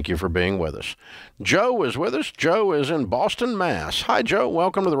 Thank you for being with us. Joe is with us. Joe is in Boston, Mass. Hi, Joe.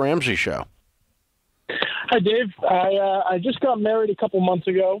 Welcome to The Ramsey Show. Hi, Dave. I just got married a couple months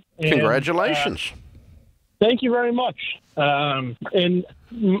ago. And, congratulations. Thank you very much. And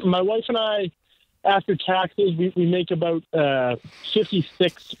my wife and I, after taxes, we make about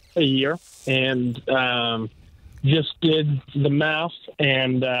 $56 a year, and just did the math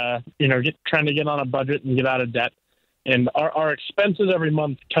and trying to get on a budget and get out of debt. And our expenses every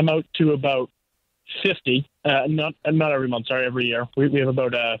month come out to about $50. Not every month. Sorry, every year. We have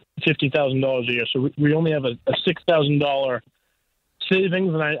about $50,000 a year. So we only have a $6,000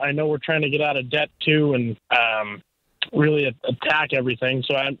 savings, and I know we're trying to get out of debt too, and really attack everything.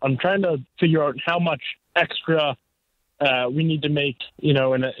 So I'm trying to figure out how much extra we need to make, in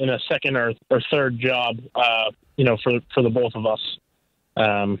a second or third job, for the both of us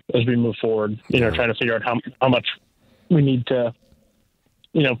as we move forward. Trying to figure out how much we need to,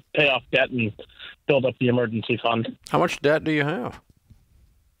 pay off debt and build up the emergency fund. How much debt do you have?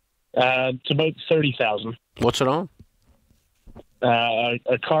 It's about $30,000. What's it on?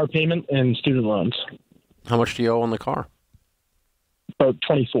 A car payment and student loans. How much do you owe on the car? About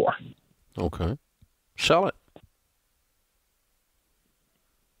 $24,000. Okay. Sell it.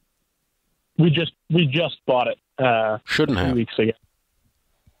 We just bought it. Shouldn't have. 2 weeks ago.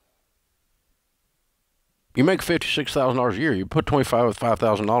 You make $56,000 a year. You put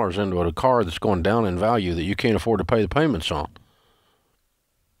 $25,000 into a car that's going down in value that you can't afford to pay the payments on.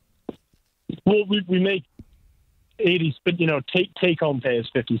 Well, we make 80, but take home pay is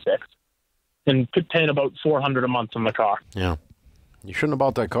 56, and paying about $400 a month on the car. Yeah, you shouldn't have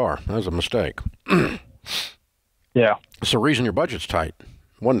bought that car. That was a mistake. Yeah, it's the reason your budget's tight.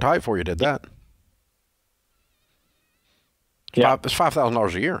 It wasn't tight for you, did that? Yeah, it's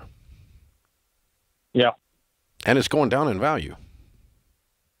 $5,000 a year. Yeah, and it's going down in value.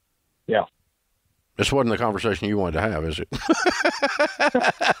 Yeah. This wasn't the conversation you wanted to have, is it?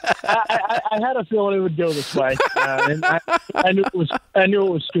 I had a feeling it would go this way, and I knew it was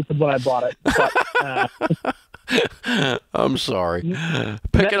stupid when I bought it. But, I'm sorry.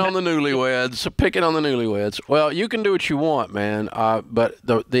 Picking on the newlyweds. Well, you can do what you want, man. But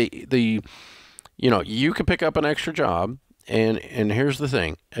you can pick up an extra job, and here's the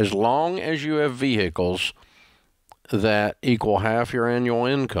thing: as long as you have vehicles that equal half your annual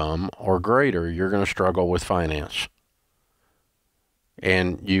income or greater, you're going to struggle with finance.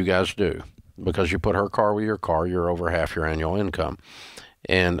 And you guys do, because you put her car with your car, you're over half your annual income,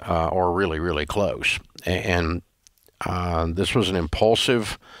 and or really, really close. And this was an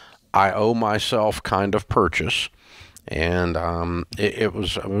impulsive, I owe myself kind of purchase. And it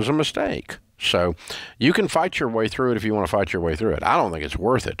was a mistake. So you can fight your way through it if you want to fight your way through it. I don't think it's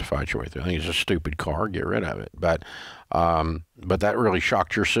worth it to fight your way through it. I think it's a stupid car. Get rid of it. But that really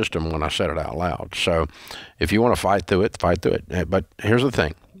shocked your system when I said it out loud. So if you want to fight through it, fight through it. But here's the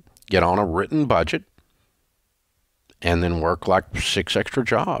thing. Get on a written budget and then work like 6 extra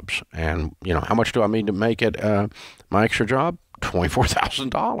jobs. And, how much do I need to make at my extra job?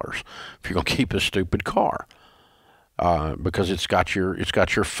 $24,000 if you're going to keep a stupid car. Because it's got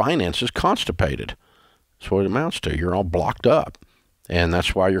your finances constipated. That's what it amounts to. You're all blocked up, and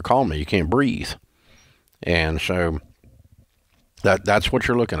that's why you're calling me. You can't breathe, and so that's what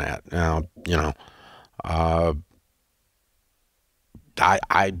you're looking at now.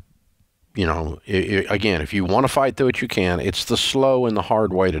 Again, if you want to fight through it, you can. It's the slow and the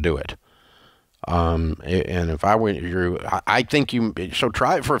hard way to do it. And if I were you, I think so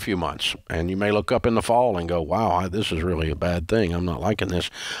try it for a few months, and you may look up in the fall and go, wow, this is really a bad thing. I'm not liking this.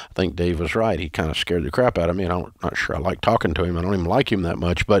 I think Dave was right. He kind of scared the crap out of me, and I'm not sure I like talking to him. I don't even like him that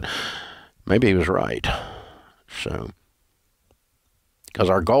much, but maybe he was right. So, because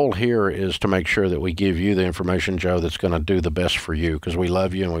our goal here is to make sure that we give you the information, Joe, that's going to do the best for you, because we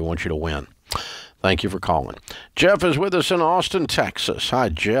love you and we want you to win. Thank you for calling. Jeff is with us in Austin, Texas. Hi,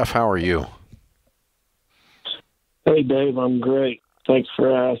 Jeff. How are you? Hey, Dave, I'm great. Thanks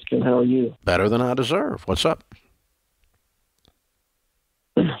for asking. How are you? Better than I deserve. What's up?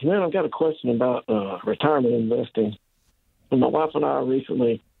 Man, I've got a question about retirement investing. My wife and I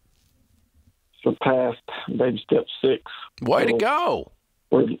recently surpassed baby step 6. Way to go.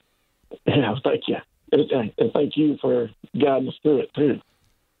 Yeah, thank you. And thank you for guiding us through it, too.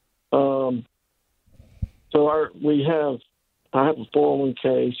 I have a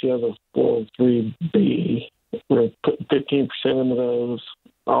 401k. She has a 403b. We're putting 15% into those.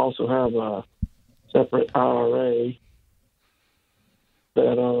 I also have a separate IRA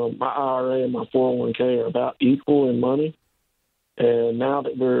that my IRA and my 401k are about equal in money. And now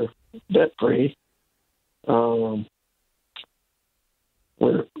that we're debt-free, we're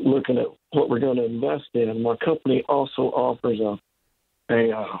looking at what we're going to invest in. My company also offers a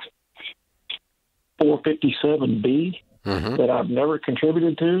 457B that I've never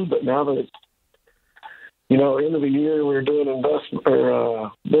contributed to, but now that it's end of the year, we're doing investment or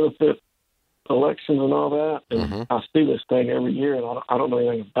benefit elections and all that, and I see this thing every year, and I don't know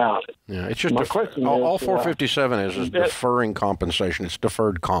anything about it. Yeah, it's just all 457 is deferring compensation. It's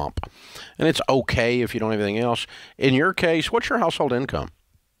deferred comp, and it's okay if you don't have anything else. In your case, what's your household income?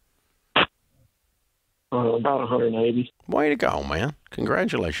 About 180. Way to go, man!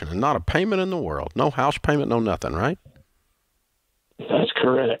 Congratulations, and not a payment in the world. No house payment, no nothing, right? That's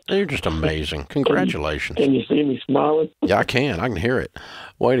correct. You're just amazing. Congratulations. Can you see me smiling? Yeah, I can. I can hear it.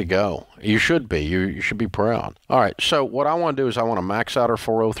 Way to go. You should be. You should be proud. All right, so what I want to do is I want to max out our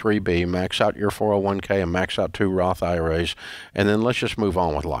 403b, max out your 401k, and max out 2 Roth IRAs, and then let's just move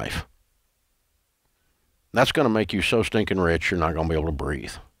on with life. That's going to make you so stinking rich, you're not going to be able to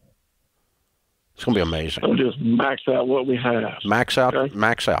breathe. It's going to be amazing. I'll just max out what we have. Max out, okay?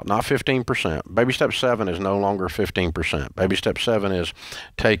 Max out, not 15%. Baby step 7 is no longer 15%. Baby step 7 is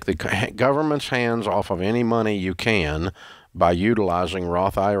take the government's hands off of any money you can by utilizing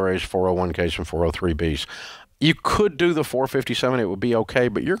Roth IRAs, 401ks, and 403bs. You could do the 457. It would be okay,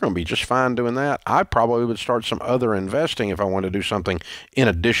 but you're going to be just fine doing that. I probably would start some other investing if I wanted to do something in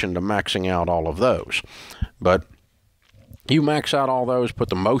addition to maxing out all of those. But you max out all those, put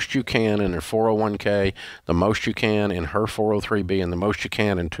the most you can in your 401k, the most you can in her 403b, and the most you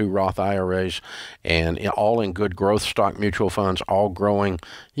can in 2 Roth IRAs, and all in good growth stock mutual funds, all growing.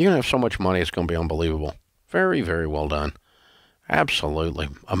 You're going to have so much money, it's going to be unbelievable. Very, very well done. Absolutely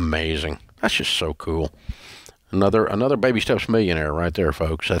amazing. That's just so cool. Another Baby Steps millionaire right there,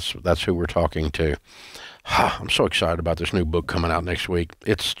 folks. That's who we're talking to. I'm so excited about this new book coming out next week.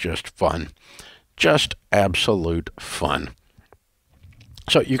 It's just fun. Just absolute fun.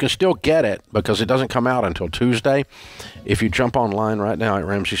 So you can still get it because it doesn't come out until Tuesday. If you jump online right now at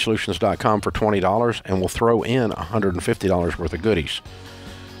RamseySolutions.com for $20, and we'll throw in $150 worth of goodies.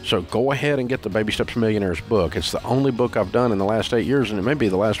 So go ahead and get the Baby Steps Millionaires book. It's the only book I've done in the last 8 years, and it may be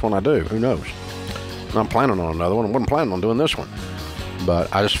the last one I do. Who knows? I'm not planning on another one. I wasn't planning on doing this one.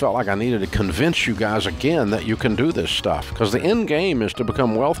 But I just felt like I needed to convince you guys again that you can do this stuff. Because the end game is to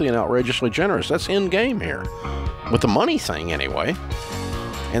become wealthy and outrageously generous. That's the end game here. With the money thing, anyway.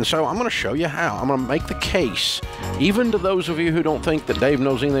 And so I'm going to show you how. I'm going to make the case, even to those of you who don't think that Dave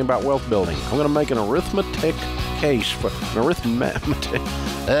knows anything about wealth building. I'm going to make an arithmetic case, for a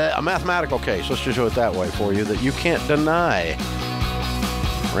mathematical case, let's just do it that way for you, that you can't deny.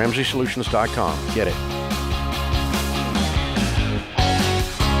 RamseySolutions.com. Get it.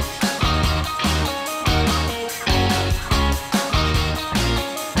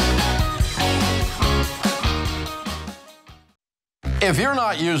 If you're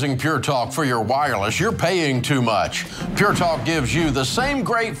not using Pure Talk for your wireless, you're paying too much. Pure Talk gives you the same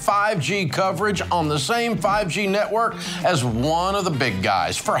great 5G coverage on the same 5G network as one of the big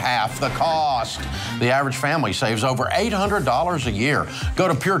guys for half the cost. The average family saves over $800 a year. Go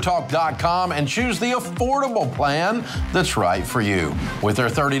to puretalk.com and choose the affordable plan that's right for you. With their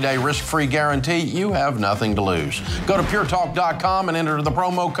 30-day risk-free guarantee, you have nothing to lose. Go to puretalk.com and enter the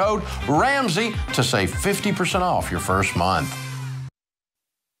promo code Ramsey to save 50% off your first month.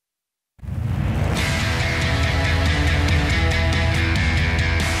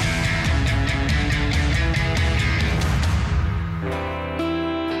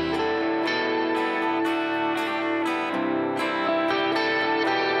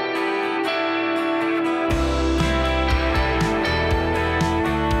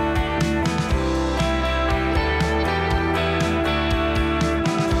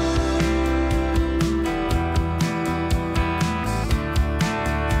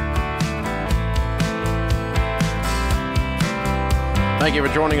 Thank you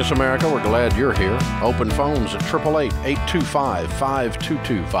for joining us, America. We're glad you're here. Open phones at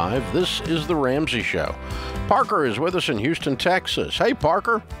 888-825-5225. This is The Ramsey Show. Parker is with us in Houston, Texas. Hey,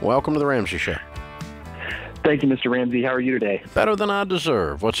 Parker. Welcome to The Ramsey Show. Thank you, Mr. Ramsey. How are you today? Better than I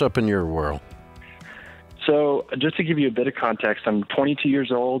deserve. What's up in your world? So just to give you a bit of context, I'm 22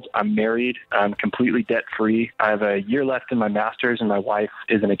 years old. I'm married. I'm completely debt-free. I have a year left in my master's, and my wife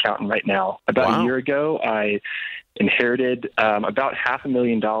is an accountant right now. About a year ago, I inherited about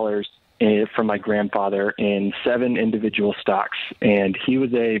 $500,000 from my grandfather in 7 individual stocks. And he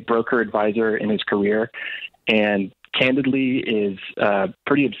was a broker advisor in his career and candidly is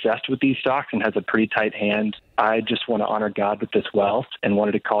pretty obsessed with these stocks and has a pretty tight hand. I just want to honor God with this wealth and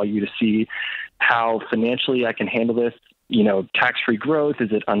wanted to call you to see how financially I can handle this. You know, tax-free growth,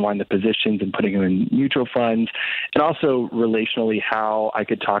 is it unwind the positions and putting them in mutual funds? And also relationally, how I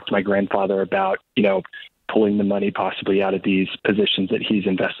could talk to my grandfather about, you know, pulling the money possibly out of these positions that he's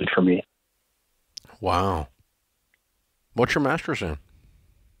invested for me. Wow. What's your master's in?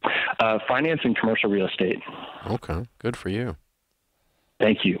 Finance and commercial real estate. Okay, good for you.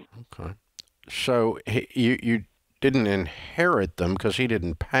 Thank you. Okay. So you didn't inherit them because he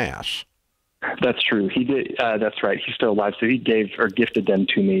didn't pass. That's true. He did. That's right. He's still alive. So he gave or gifted them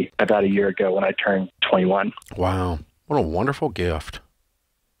to me about a year ago when I turned 21. Wow. What a wonderful gift.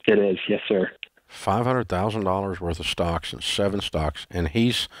 It is. Yes, sir. $500,000 worth of stocks and 7 stocks. And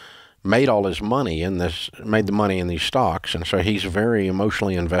he's made all his money in this, made the money in these stocks. And so he's very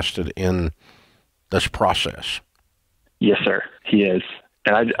emotionally invested in this process. Yes, sir. He is.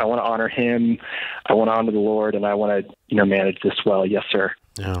 And I want to honor him. I want to honor the Lord, and I want to, you know, manage this well. Yes, sir.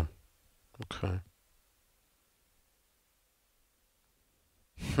 Yeah. Okay.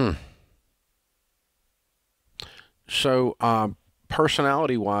 So,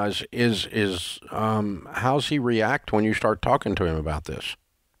 personality-wise, how's he react when you start talking to him about this?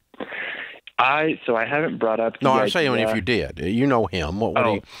 I haven't brought up. No, I'm saying if you did, you know him.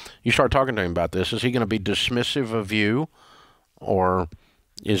 You start talking to him about this? Is he going to be dismissive of you, or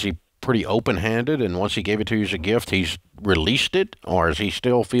is he pretty open-handed? And once he gave it to you as a gift, he's released it, or does he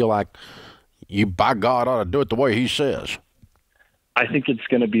still feel like you, by God, ought to do it the way he says? I think it's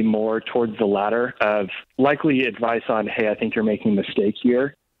going to be more towards the latter of likely advice on, hey, I think you're making a mistake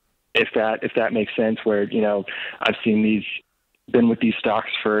here. If that makes sense, where, you know, I've been with these stocks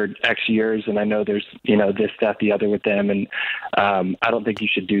for X years, and I know there's, you know, this, that, the other with them, and I don't think you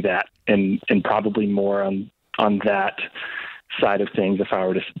should do that, and probably more on that side of things, if I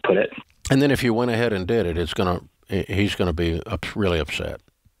were to put it. And then if you went ahead and did it, he's going to be really upset.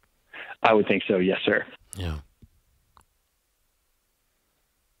 I would think so. Yes, sir. Yeah.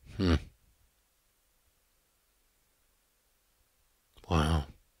 Wow.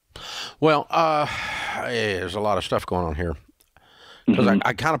 Well, there's a lot of stuff going on here. Because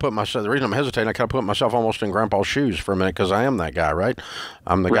I kind of put myself, the reason I'm hesitating, I kind of put myself almost in Grandpa's shoes for a minute, because I am that guy, right?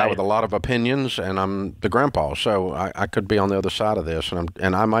 I'm the guy with a lot of opinions, and I'm the grandpa. So I could be on the other side of this,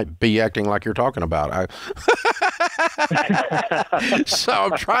 and I might be acting like you're talking about. So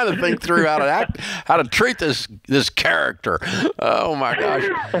I'm trying to think through how to treat this character. Oh my gosh,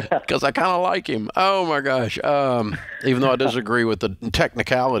 because I kind of like him. Oh my gosh, even though I disagree with the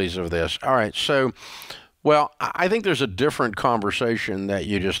technicalities of this. All right, so. Well, I think there's a different conversation that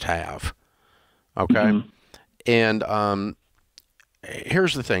you just have, okay? And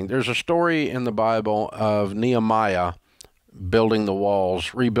here's the thing. There's a story in the Bible of Nehemiah rebuilding the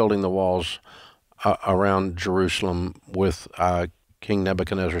walls around Jerusalem with King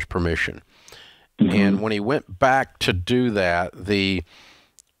Nebuchadnezzar's permission. And when he went back to do that, the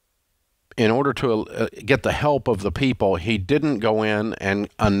in order to get the help of the people, he didn't go in and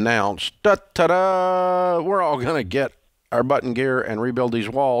announce, da-ta-da, we're all going to get our butt in gear and rebuild these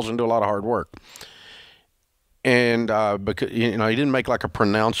walls and do a lot of hard work. And because he didn't make like a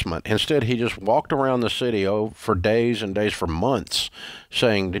pronouncement. Instead, he just walked around the city for days and days, for months,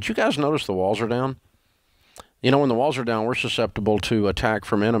 saying, did you guys notice the walls are down? When the walls are down, we're susceptible to attack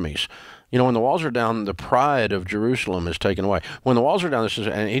from enemies. When the walls are down, the pride of Jerusalem is taken away. When the walls are down,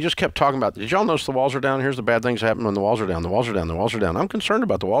 and he just kept talking about, did y'all notice the walls are down? Here's the bad things that happen when the walls are down. The walls are down. The walls are down. I'm concerned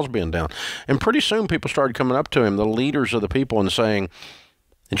about the walls being down. And pretty soon people started coming up to him, the leaders of the people, and saying,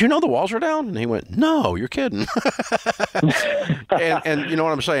 did you know the walls are down? And he went, no, you're kidding. and you know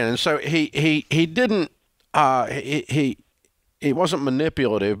what I'm saying? And so he didn't, he wasn't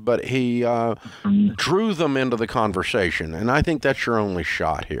manipulative, but he drew them into the conversation. And I think that's your only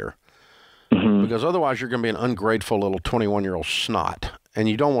shot here. Because otherwise you're going to be an ungrateful little 21-year-old snot. And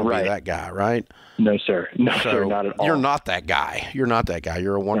you don't want to be that guy, right? No, sir. No, sir, not at all. You're not that guy. You're not that guy.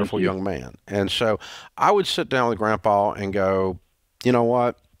 You're a wonderful young man. And so I would sit down with Grandpa and go, you know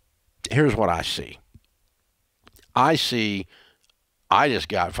what? Here's what I see. I just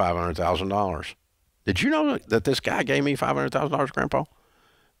got $500,000. Did you know that this guy gave me $500,000, Grandpa?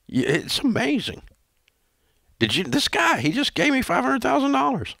 It's amazing. This guy, he just gave me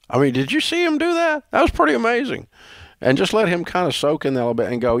 $500,000. I mean, did you see him do that? That was pretty amazing. And just let him kind of soak in that a little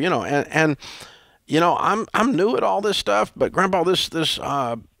bit and go, I'm new at all this stuff, but Grandpa,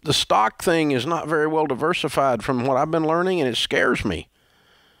 the stock thing is not very well diversified from what I've been learning, and it scares me.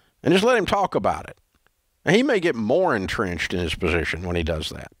 And just let him talk about it. And he may get more entrenched in his position when he does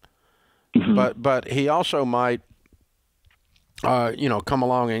that. But he also might, come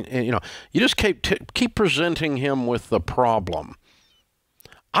along and you just keep presenting him with the problem.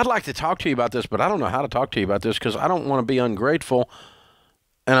 I'd like to talk to you about this, but I don't know how to talk to you about this because I don't want to be ungrateful,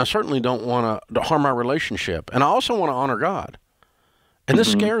 and I certainly don't want to harm our relationship. And I also want to honor God. And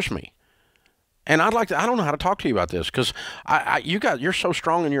this scares me. And I don't know how to talk to you about this because you're so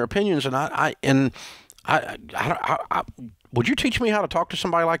strong in your opinions, and I would you teach me how to talk to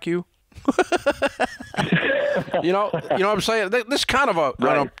somebody like you? you know what I'm saying? This kind of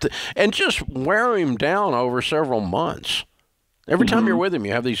and just wear him down over several months. Every time you're with him,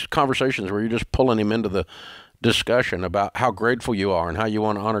 you have these conversations where you're just pulling him into the discussion about how grateful you are and how you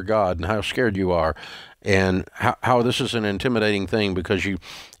want to honor God and how scared you are and how this is an intimidating thing because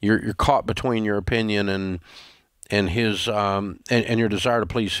you're caught between your opinion and his and your desire to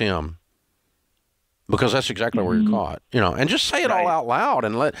please him. Because that's exactly where you're caught, and just say it all out loud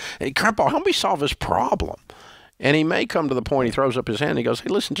and hey, Grandpa, help me solve this problem. And he may come to the point he throws up his hand and he goes, hey,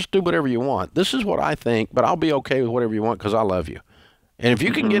 listen, just do whatever you want. This is what I think, but I'll be okay with whatever you want because I love you. And if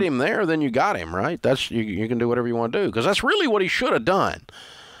you can get him there, then you got him, right? That's you can do whatever you want to do because that's really what he should have done.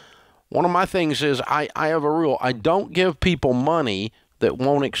 One of my things is I have a rule. I don't give people money that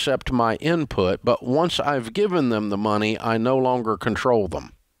won't accept my input, but once I've given them the money, I no longer control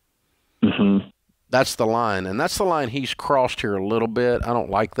them. That's the line, and that's the line he's crossed here a little bit. I don't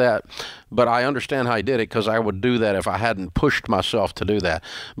like that, but I understand how he did it because I would do that if I hadn't pushed myself to do that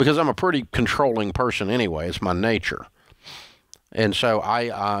because I'm a pretty controlling person anyway. It's my nature. And so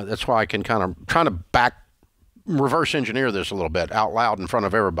that's why I can kind of try to reverse engineer this a little bit out loud in front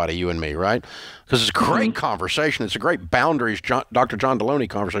of everybody, you and me, right? Because it's a great conversation. It's a great boundaries, Dr. John Deloney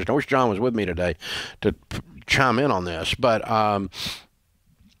conversation. I wish John was with me today to chime in on this, but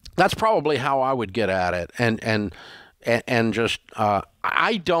that's probably how I would get at it. And just,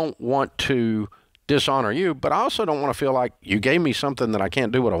 I don't want to dishonor you, but I also don't want to feel like you gave me something that I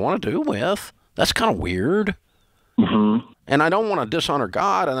can't do what I want to do with. That's kind of weird. And I don't want to dishonor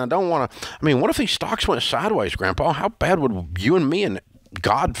God, and I don't want to, what if these stocks went sideways, Grandpa? How bad would you and me and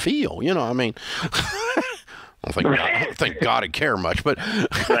God feel? I don't think God would care much, but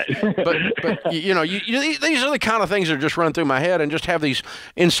these are the kind of things that just run through my head and just have these,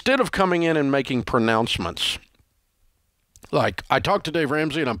 instead of coming in and making pronouncements, like, I talked to Dave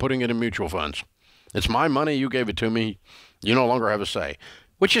Ramsey and I'm putting it in mutual funds. It's my money, you gave it to me, you no longer have a say,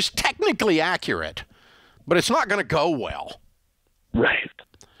 which is technically accurate, but it's not going to go well.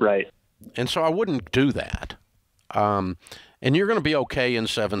 Right. And so I wouldn't do that. And you're going to be okay in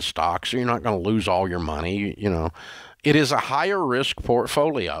 7 stocks, so you're not going to lose all your money, It is a higher risk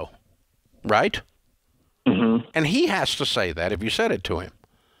portfolio, right? And he has to say that if you said it to him.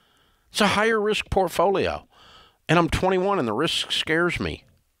 It's a higher risk portfolio. And I'm 21 and the risk scares me.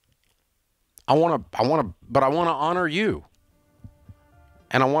 But I want to honor you.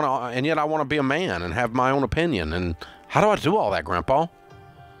 And yet I want to be a man and have my own opinion. And how do I do all that, Grandpa?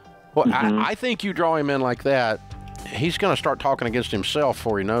 Well, I think you draw him in like that, he's going to start talking against himself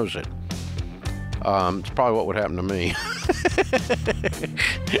before he knows it. It's probably what would happen to me.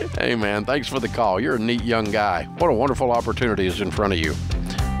 Hey, man, thanks for the call. You're a neat young guy. What a wonderful opportunity is in front of you.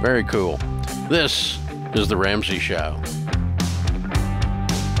 Very cool. This is The Ramsey Show.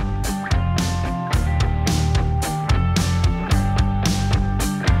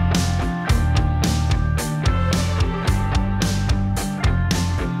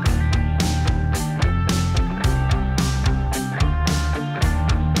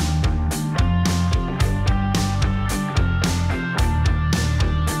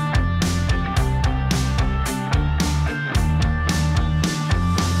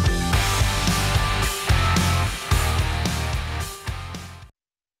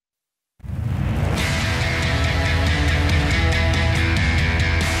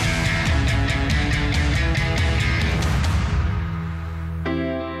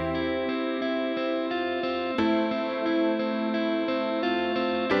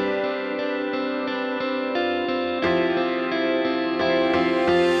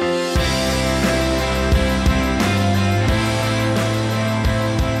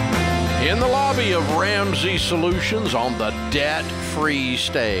 Of Ramsey Solutions on the debt-free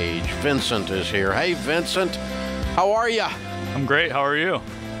stage. Vincent is here. Hey, Vincent, how are you? I'm great. How are you?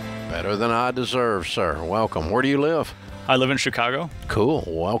 Better than I deserve, sir. Welcome. Where do you live? I live in Chicago. Cool.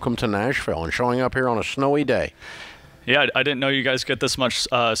 Welcome to Nashville and showing up here on a snowy day. Yeah, I didn't know you guys get this much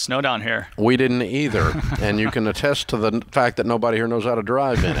snow down here. We didn't either, and you can attest to the fact that nobody here knows how to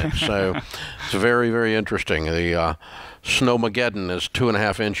drive in it. So it's very, very interesting. The Snowmageddon is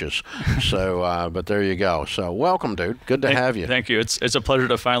 2.5 inches. So, but there you go. So welcome, dude. Good to have you. Thank you. It's a pleasure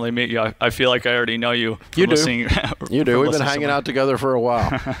to finally meet you. I feel like I already know you. You do. You do. We've been hanging out together for a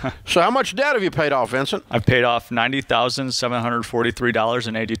while. So how much debt have you paid off, Vincent? I've paid off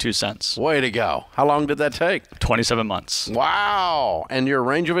 $90,743.82. Way to go. How long did that take? 27 months. Wow. And your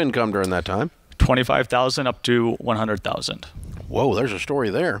range of income during that time? $25,000 up to $100,000. Whoa, there's a story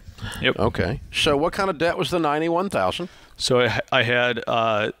there. Yep. Okay. So what kind of debt was the $91,000? So I had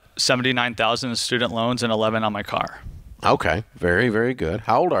 $79,000 in student loans and $11,000 on my car. Okay. Very, very good.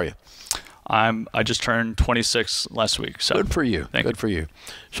 How old are you? I just turned 26 last week. So good for you. Good for you.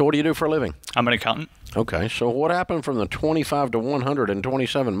 So what do you do for a living? I'm an accountant. Okay. So what happened from the 25 to 100 in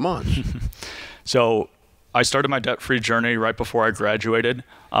 27 months? So I started my debt-free journey right before I graduated,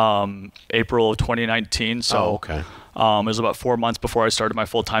 April of 2019. So it was about 4 months before I started my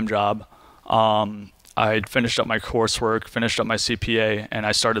full-time job. I finished up my coursework, finished up my CPA, and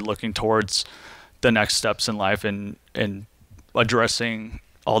I started looking towards the next steps in life and addressing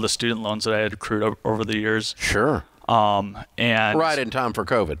all the student loans that I had accrued over the years. Sure. And right in time for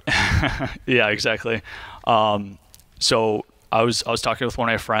COVID. Yeah, exactly. So I was talking with one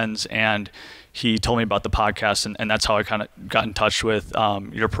of my friends, and he told me about the podcast, and that's how I kind of got in touch with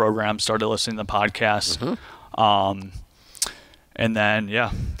your program, started listening to the podcast. Mm-hmm. And then,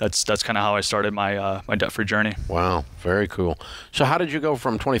 yeah, that's kind of how I started my my debt-free journey. Wow, very cool. So how did you go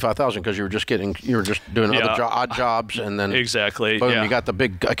from 25,000? Because you were just doing other odd jobs, and then exactly, boom, you got the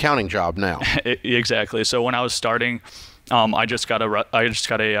big accounting job now. Exactly. So when I was starting, I just got a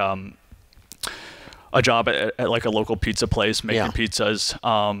job at like a local pizza place making pizzas.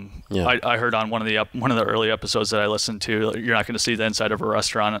 I heard on one of the early episodes that I listened to, you're not going to see the inside of a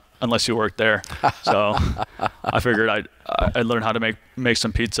restaurant unless you work there. So I figured I'd learn how to make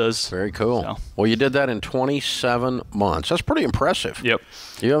some pizzas. Very cool. So. Well, you did that in 27 months. That's pretty impressive. Yep.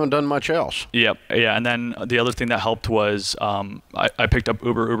 You haven't done much else. Yep. Yeah. And then the other thing that helped was I picked up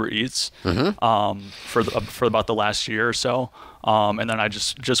Uber Eats for about the last year or so. And then I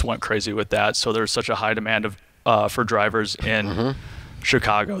just went crazy with that. So there's such a high demand for drivers in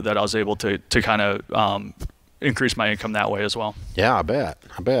Chicago that I was able to kind of increase my income that way as well. Yeah, I bet.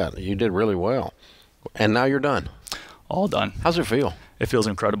 You did really well. And now you're done. All done. How's it feel? It feels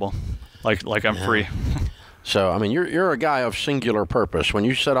incredible. Like I'm free. So, I mean, you're a guy of singular purpose. When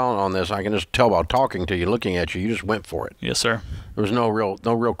you set on this, I can just tell by talking to you, looking at you, you just went for it. Yes, sir. There was no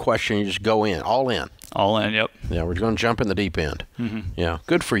real question. You just go in, all in. All in, yep. Yeah, we're going to jump in the deep end. Mm-hmm. Yeah,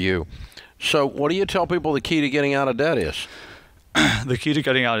 good for you. So what do you tell people the key to getting out of debt is? The key to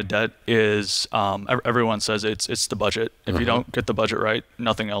getting out of debt is everyone says it's the budget. If you don't get the budget right,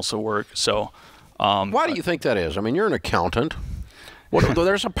 nothing else will work. So why do you think that is? I mean, you're an accountant.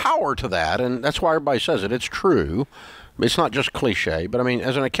 There's a power to that, and that's why everybody says it. It's true. It's not just cliche, but I mean,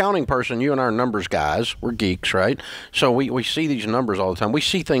 as an accounting person, you and I are numbers guys. We're geeks, right? So we see these numbers all the time. We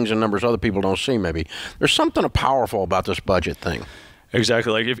see things in numbers other people don't see, maybe. There's something powerful about this budget thing.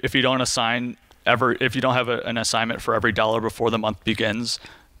 Exactly. Like if you don't have an assignment for every dollar before the month begins,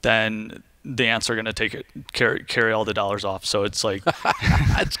 then the ants are going to carry all the dollars off. So it's like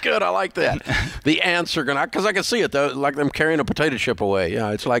that's good. I like that. The ants are gonna, because I can see it though, like them carrying a potato chip away.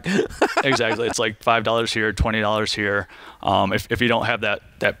 Yeah, it's like exactly. It's like $5 here, $20 here. If you don't have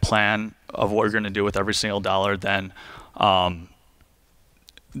that plan of what you're going to do with every single dollar, then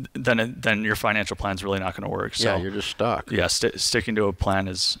your financial plan's really not going to work. So yeah, you're just stuck. Yeah, sticking to a plan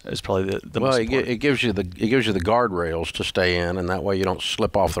is probably the well. Most It gives you the guardrails to stay in, and that way you don't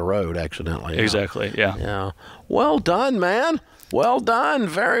slip off the road accidentally. Exactly. Yeah. Yeah. Well done, man. Well done.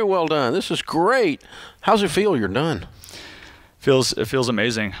 Very well done. This is great. How's it feel? You're done. It feels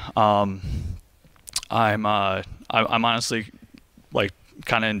amazing. I'm honestly like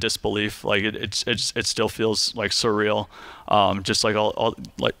kind of in disbelief. Like it still feels like surreal. Just like all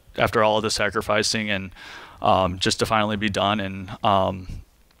like after all of the sacrificing and just to finally be done. And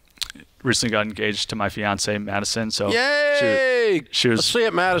recently got engaged to my fiance Madison. So yay! She was. Let's see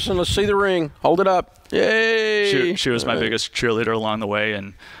it, Madison. Let's see the ring. Hold it up. Yay! She was my biggest cheerleader along the way,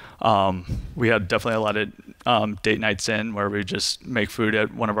 and we had definitely a lot of date nights in where we just make food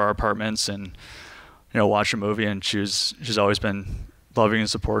at one of our apartments and watch a movie. And she's always been loving and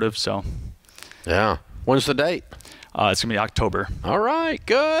supportive. So yeah. When's the date? It's gonna be October. All right.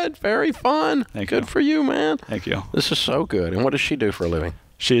 Good. Very fun. Good for you, man. Thank you. This is so good. And what does she do for a living?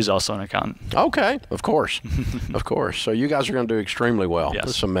 She's also an accountant. Okay, of course. Of course. So you guys are going to do extremely well. Yes.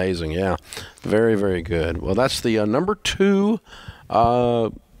 That's amazing, yeah. Very, very good. Well, that's the number 2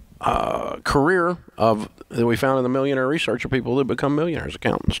 career that we found in the Millionaire Research of people that become millionaires,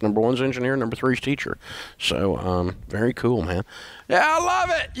 accountants. Number 1's engineer, number 3's teacher. So very cool, man. Yeah, I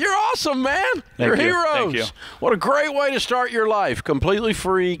love it. You're awesome, man. You're heroes. Thank you. What a great way to start your life. Completely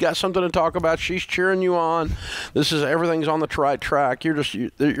free. Got something to talk about. She's cheering you on. Everything's on the right track.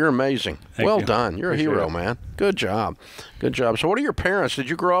 You're amazing. Well done. You're a hero, man. Good job. Good job. So what are your parents? Did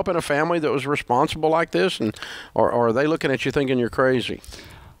you grow up in a family that was responsible like this, or are they looking at you thinking you're crazy?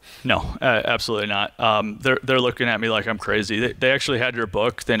 No, absolutely not. They're looking at me like I'm crazy. They actually had your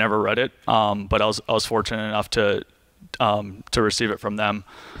book. They never read it, but I was fortunate enough to receive it from them.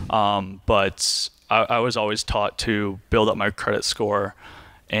 But I was always taught to build up my credit score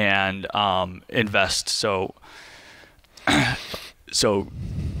and invest. So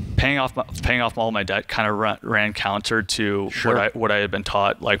paying off all my debt kind of ran counter to what I had been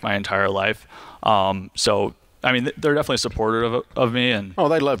taught like my entire life. So. I mean, they're definitely supportive of me, and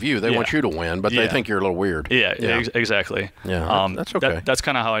they love you. They want you to win, but they think you're a little weird. Yeah. Exactly. Yeah, that's okay. That's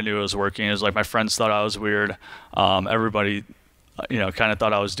kind of how I knew it was working. Is like my friends thought I was weird. Everybody, kind of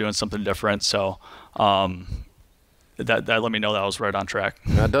thought I was doing something different. So that let me know that I was right on track.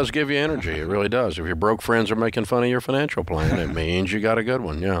 That does give you energy. It really does. If your broke friends are making fun of your financial plan, it means you got a good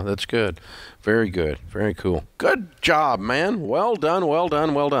one. Yeah, that's good. Very good. Very cool. Good job, man. Well done, well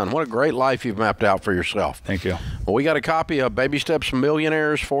done, well done. What a great life you've mapped out for yourself. Thank you. Well, we got a copy of Baby Steps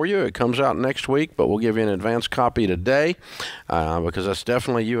Millionaires for you. It comes out next week, but we'll give you an advance copy today because that's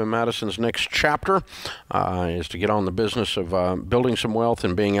definitely you and Madison's next chapter is to get on the business of building some wealth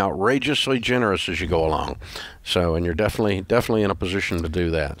and being outrageously generous as you go along. So, and you're definitely in a position to do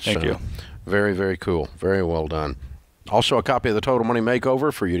that. Thank you. Very, very cool. Very well done. Also, a copy of the Total Money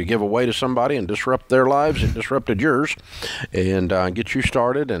Makeover for you to give away to somebody and disrupt their lives. It disrupted yours and get you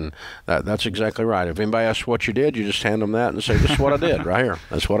started. And that's exactly right. If anybody asks what you did, you just hand them that and say, this is what I did right here.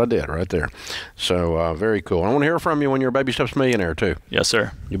 That's what I did right there. So very cool. I want to hear from you when you're a Baby Steps millionaire, too. Yes,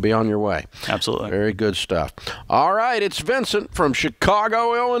 sir. You'll be on your way. Absolutely. Very good stuff. All right. It's Vincent from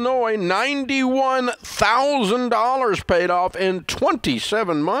Chicago, Illinois. $91,000 paid off in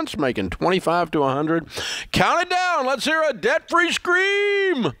 27 months, making $25 to $100. Count it down. Let's hear a debt-free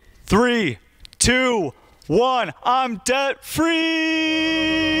scream. 3, 2, 1. I'm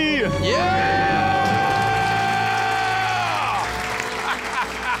debt-free. Yeah!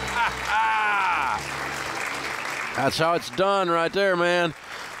 That's how it's done right there, man.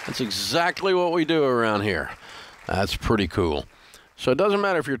 That's exactly what we do around here. That's pretty cool. So it doesn't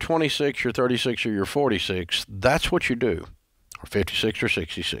matter if you're 26, you're 36, or you're 46. That's what you do. Or 56 or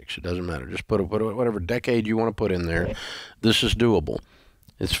 66. It doesn't matter. Just put whatever decade you want to put in there. This is doable.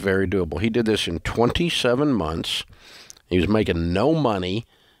 It's very doable. He did this in 27 months. He was making no money,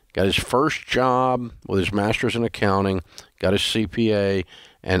 got his first job with his master's in accounting, got his CPA,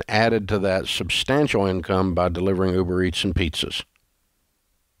 and added to that substantial income by delivering Uber Eats and pizzas.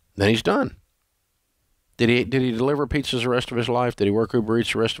 Then he's done. Did he deliver pizzas the rest of his life? Did he work Uber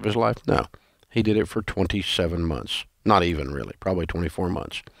Eats the rest of his life? No. He did it for 27 months. Not even really, probably 24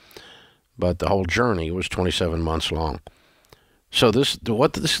 months. But the whole journey was 27 months long. So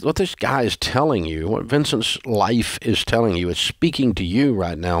what this guy is telling you, what Vincent's life is telling you, it's speaking to you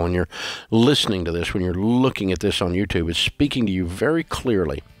right now when you're listening to this, when you're looking at this on YouTube. It's speaking to you very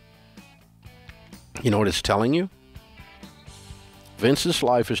clearly. You know what it's telling you? Vincent's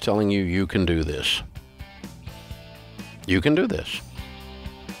life is telling you, you can do this. You can do this.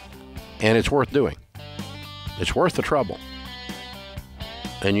 And it's worth doing. It's worth the trouble.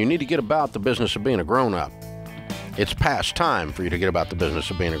 And you need to get about the business of being a grown-up. It's past time for you to get about the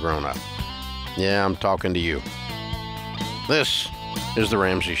business of being a grown-up. Yeah, I'm talking to you. This is The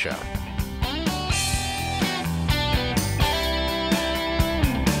Ramsey Show.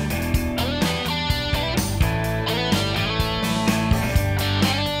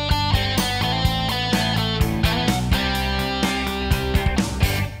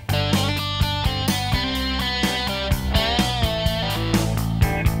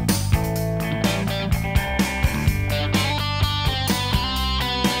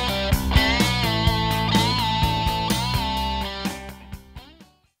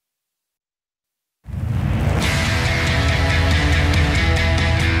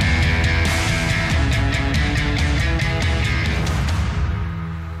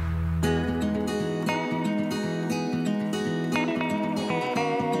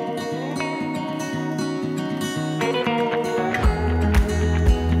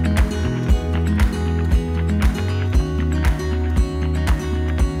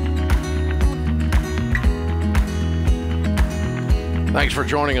 Thanks for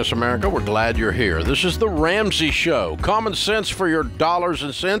joining us, America. We're glad you're here. This is The Ramsey Show. Common sense for your dollars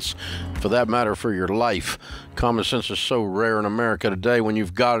and cents, for that matter, for your life. Common sense is so rare in America today. When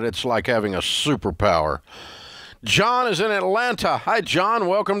you've got it, it's like having a superpower. John is in Atlanta. Hi, John.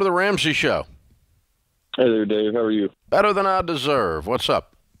 Welcome to The Ramsey Show. Hey there, Dave. How are you? Better than I deserve. What's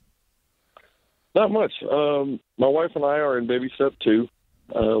up? Not much. My wife and I are in baby step 2.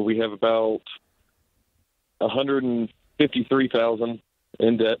 We have about $153,000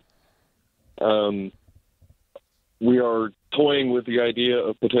 in debt. We are toying with the idea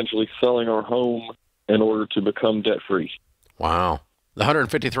of potentially selling our home in order to become debt-free. Wow. The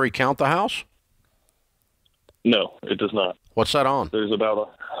 153 count the house? No, it does not. What's that on? There's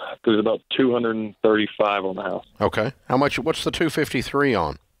about 235 on the house. Okay. How much? What's the 253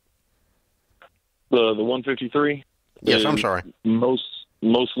 on? The 153? Yes, I'm sorry.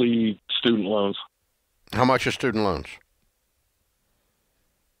 Mostly student loans. How much is student loans?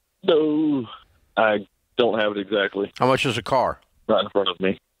 No, I don't have it exactly. How much is a car? Right in front of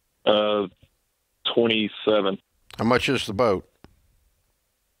me. 27. How much is the boat?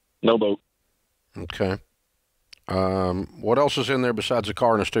 No boat. Okay. What else is in there besides a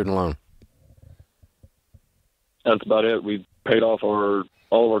car and a student loan? That's about it. We paid off all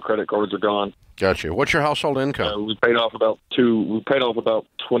of our credit cards are gone. Gotcha. What's your household income? We paid off about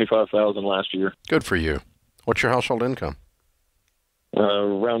 $25,000 last year. Good for you. What's your household income?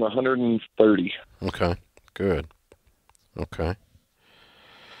 Around 130. Okay. Good. Okay.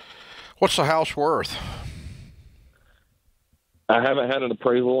 What's the house worth? I haven't had an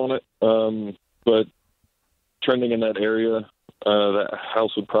appraisal on it, but trending in that area, that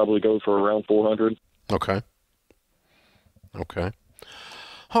house would probably go for around 400. Okay. Okay.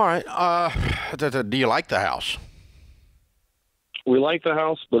 All right. Do you like the house? We like the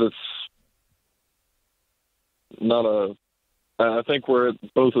house, but it's not a... I think we're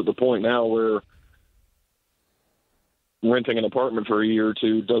both at the point now where renting an apartment for a year or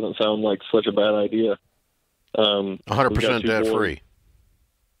two doesn't sound like such a bad idea. 100% debt-free.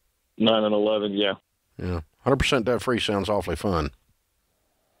 9 and 11, yeah. Yeah. 100% debt-free sounds awfully fun.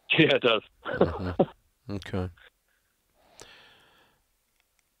 Yeah, it does. Mm-hmm. Okay.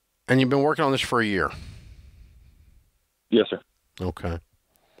 And you've been working on this for a year? Yes, sir. Okay.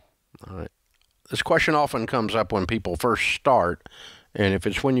 All right. This question often comes up when people first start, and if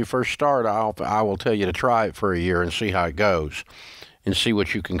it's when you first start, I will tell you to try it for a year and see how it goes and see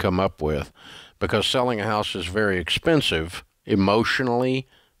what you can come up with, because selling a house is very expensive emotionally,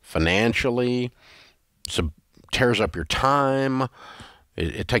 financially. It tears up your time.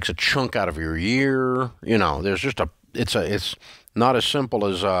 It takes a chunk out of your year. You know, there's just it's not as simple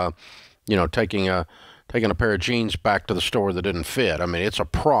as taking a pair of jeans back to the store that didn't fit. I mean, it's a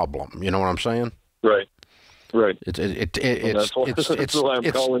problem. You know what I'm saying? Right. Right. That's why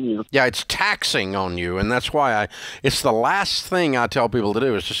I'm calling you. Yeah, it's taxing on you, and that's why it's the last thing I tell people to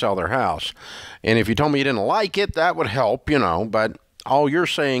do is to sell their house. And if you told me you didn't like it, that would help, but all you're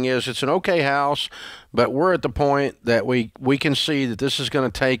saying is it's an okay house, but we're at the point that we can see that this is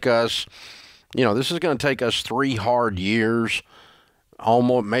going to take us, 3 hard years,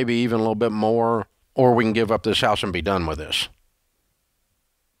 almost maybe even a little bit more, or we can give up this house and be done with this.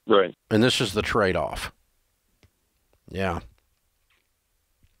 Right. And this is the trade-off. Yeah.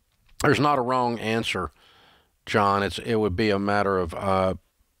 There's not a wrong answer, John. It would be a matter of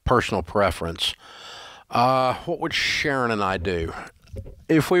personal preference. What would Sharon and I do?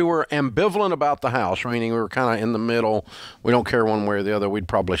 If we were ambivalent about the house, meaning we were kind of in the middle, we don't care one way or the other, we'd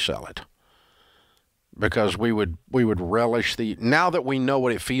probably sell it. Because we would relish now that we know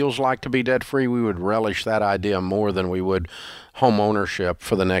what it feels like to be debt-free, we would relish that idea more than we would home ownership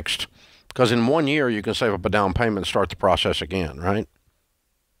for the next, because in 1 year you can save up a down payment and start the process again, right?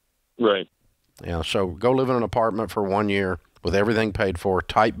 Right. Yeah, so go live in an apartment for 1 year with everything paid for,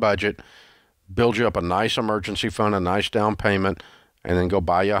 tight budget, build you up a nice emergency fund, a nice down payment, and then go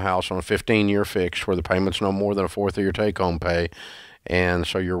buy you a house on a 15-year fix where the payment's no more than a fourth of your take-home pay. And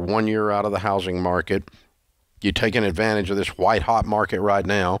so you're 1 year out of the housing market. You're taking advantage of this white-hot market right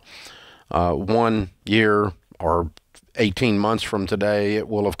now. 1 year or 18 months from today, it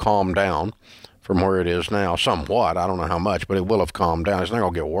will have calmed down from where it is now. Somewhat. I don't know how much, but it will have calmed down. It's not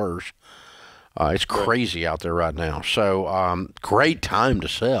going to get worse. It's crazy out there right now. So great time to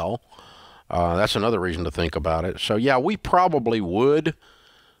sell. That's another reason to think about it. So, yeah, we probably would.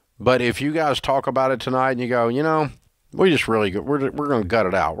 But if you guys talk about it tonight and you go, you know, we're going to gut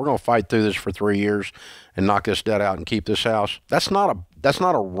it out. We're going to fight through this for 3 years and knock this debt out and keep this house. That's not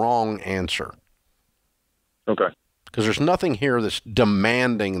a wrong answer. Okay. Because there's nothing here that's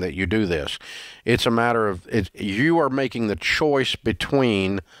demanding that you do this. It's a matter of you are making the choice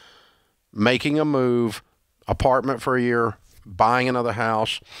between making a move, apartment for a year, buying another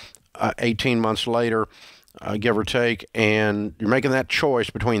house 18 months later, give or take, and you're making that choice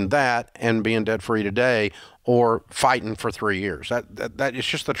between that and being debt-free today or fighting for 3 years. That is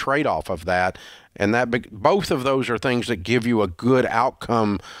just the trade-off of that, and both of those are things that give you a good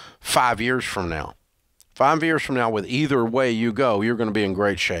outcome 5 years from now. 5 years from now, with either way you go, you're going to be in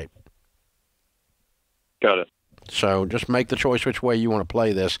great shape. Got it. So just make the choice which way you want to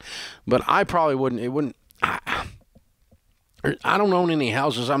play this. But I probably wouldn't. I don't own any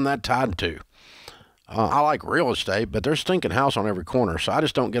houses I'm that tied to. I like real estate, but there's a stinking house on every corner, so I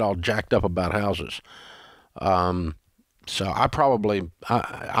just don't get all jacked up about houses. So I probably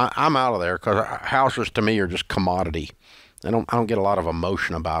I'm out of there because houses to me are just commodity. I don't get a lot of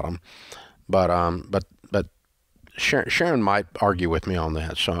emotion about them. But Sharon might argue with me on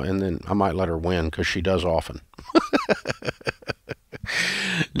that. So and then I might let her win because she does often.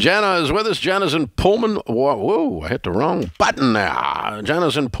 Jana is with us. Jana's in Pullman. Whoa, I hit the wrong button now.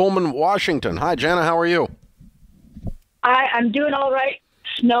 Jana's in Pullman, Washington. Hi, Jana. How are you? I'm doing all right.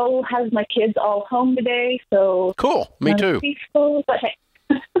 Snow has my kids all home today, so cool. Me too. Peaceful, but hey.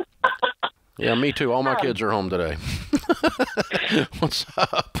 Yeah, me too. All my kids are home today. What's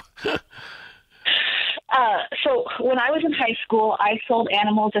up? So when I was in high school, I sold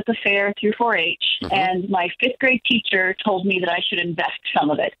animals at the fair through 4-H, and my 5th grade teacher told me that I should invest some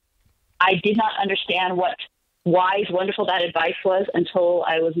of it. I did not understand what wise, wonderful that advice was until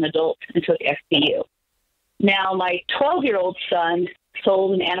I was an adult and took SBU. Now, my 12-year-old son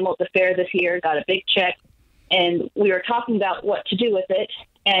sold an animal at the fair this year, got a big check, and we were talking about what to do with it,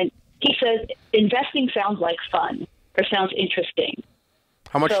 and he says, investing sounds like fun or sounds interesting.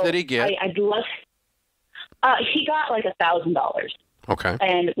 How much did he get? I'd love... he got like $1,000. Okay.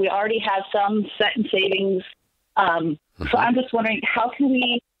 And we already have some set in savings. So I'm just wondering, how can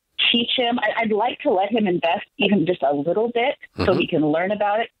we teach him? I'd like to let him invest even just a little bit so he can learn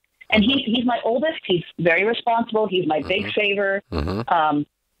about it. And he's my oldest. He's very responsible. He's my big saver. You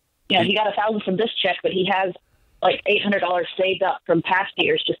know, he got $1,000 from this check, but he has like $800 saved up from past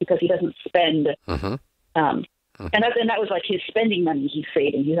years just because he doesn't spend. And that was like his spending money he's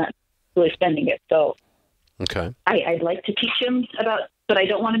saving. He's not really spending it. So. Okay. I'd like to teach him about, but I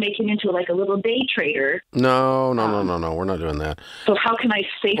don't want to make him into like a little day trader. No. We're not doing that. So how can I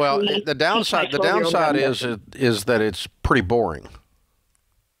safely? Well, the downside is that it's pretty boring.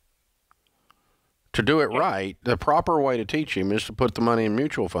 To do it right, the proper way to teach him is to put the money in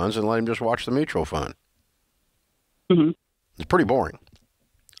mutual funds and let him just watch the mutual fund. It's pretty boring.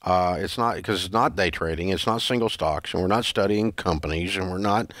 It's not, because it's not day trading. It's not single stocks, and we're not studying companies, and we're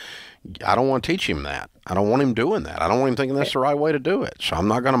not. I don't want to teach him that. I don't want him doing that. I don't want him thinking that's the right way to do it. So I'm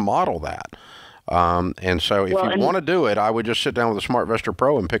not going to model that. And so if you want to do it, I would just sit down with a SmartVestor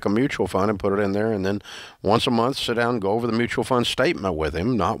Pro and pick a mutual fund and put it in there. And then once a month, sit down and go over the mutual fund statement with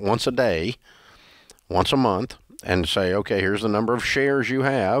him, not once a day, once a month, and say, okay, here's the number of shares you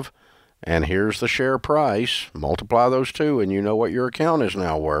have, and here's the share price. Multiply those two, and you know what your account is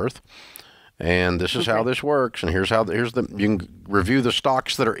now worth. And this is how this works. And you can review the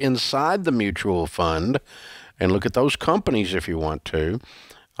stocks that are inside the mutual fund and look at those companies if you want to.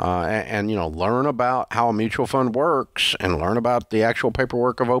 and learn about how a mutual fund works and learn about the actual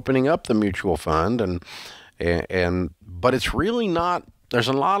paperwork of opening up the mutual fund. But it's really not, there's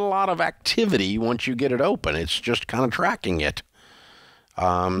a lot of activity once you get it open. It's just kind of tracking it. Do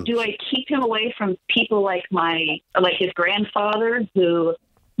I keep him away from people like his grandfather who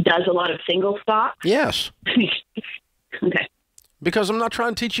does a lot of single stock? Yes. Okay. Because I'm not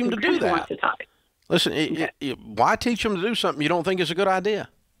trying to teach him to do that. Listen, why teach him to do something you don't think is a good idea?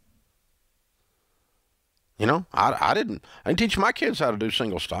 I didn't teach my kids how to do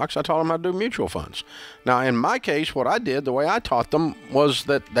single stocks. I taught them how to do mutual funds. Now, in my case, what I did, the way I taught them, was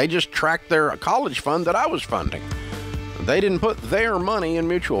that they just tracked their college fund that I was funding. They didn't put their money in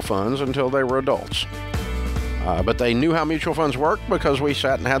mutual funds until they were adults. But they knew how mutual funds worked because we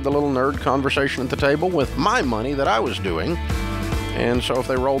sat and had the little nerd conversation at the table with my money that I was doing. And so if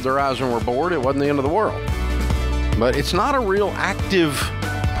they rolled their eyes and were bored, it wasn't the end of the world. But it's not a real active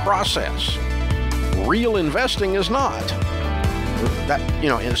process. Real investing is not.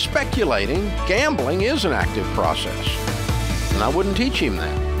 In speculating, gambling is an active process. And I wouldn't teach him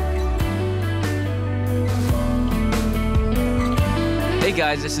that. Hey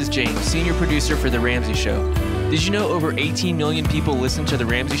guys, this is James, senior producer for The Ramsey Show. Did you know over 18 million people listen to The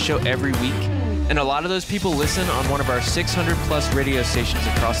Ramsey Show every week? And a lot of those people listen on one of our 600 plus radio stations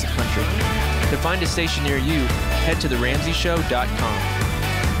across the country. To find a station near you, head to theramseyshow.com.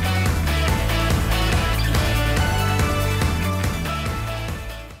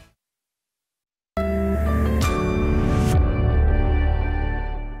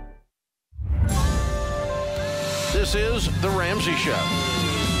 This is The Ramsey Show.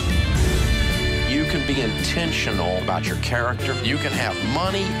 You can be intentional about your character. You can have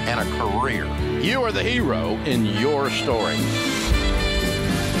money and a career. You are the hero in your story.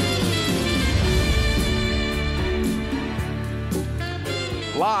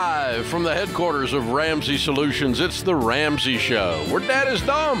 Live from the headquarters of Ramsey Solutions, it's The Ramsey Show, where dad is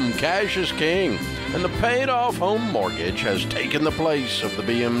dumb, cash is king, and the paid-off home mortgage has taken the place of the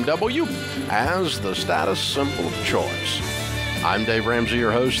BMW as the status symbol of choice. I'm Dave Ramsey,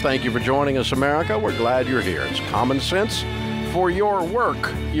 your host. Thank you for joining us, America. We're glad you're here. It's common sense for your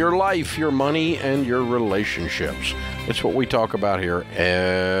work, your life, your money, and your relationships. It's what we talk about here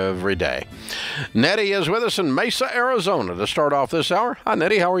every day. Nettie is with us in Mesa, Arizona to start off this hour. Hi,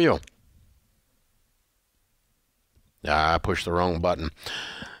 Nettie. How are you? I pushed the wrong button.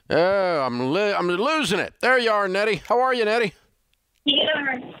 I'm losing it. There you are, Nettie. How are you, Nettie?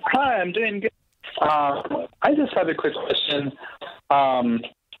 Yeah. Hi, I'm doing good. I just have a quick question. I'm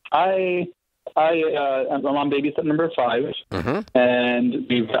on babysit number 5, and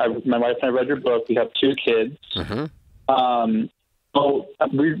my wife and I read your book. We have 2 kids.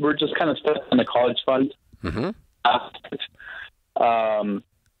 We're just kind of stuck on the college fund. We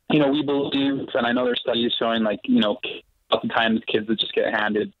believe, and I know there's studies showing, oftentimes kids that just get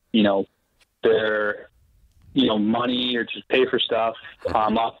handed, their money or just pay for stuff.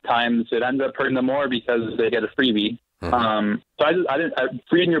 Lots of times it ends up hurting them more because they get a freebie. So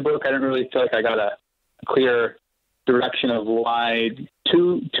reading your book, I didn't really feel like I got a clear direction of why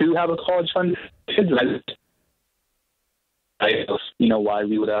to have a college fund for kids. Why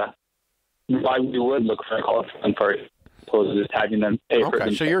we would look for a college fund for opposed to just having them pay for it.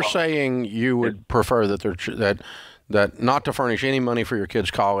 Okay, so you're saying you would prefer that not to furnish any money for your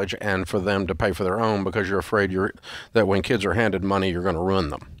kids' college and for them to pay for their own because you're afraid that when kids are handed money, you're going to ruin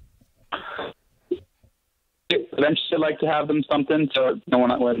them. Eventually, I'd like to have them something to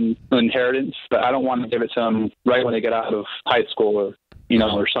when inheritance, but I don't want to give it to them right when they get out of high school or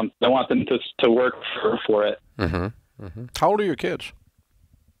or something. I want them to work for it. How old are your kids?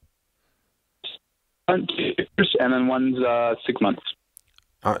 2 years, and then one's 6 months.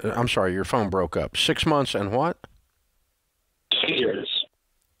 I'm sorry, your phone broke up. 6 months and what? 2 years.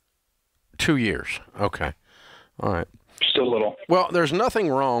 2 years. Okay. All right. Still little. Well, there's nothing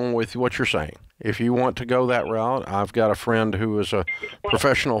wrong with what you're saying. If you want to go that route, I've got a friend who is a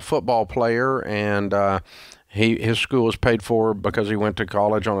professional football player, and his school is paid for because he went to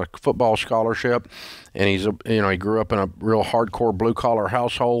college on a football scholarship, and he grew up in a real hardcore blue collar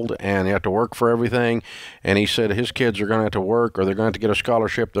household, and he had to work for everything. And he said his kids are going to have to work, or they're going to have to get a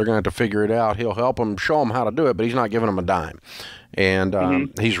scholarship. They're going to have to figure it out. He'll help them, show them how to do it, but he's not giving them a dime. And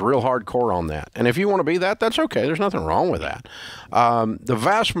he's real hardcore on that. And if you want to be that, that's okay. There's nothing wrong with that. The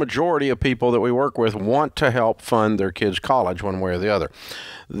vast majority of people that we work with want to help fund their kids' college one way or the other.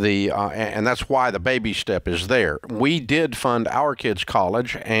 And that's why the baby step is there. We did fund our kids'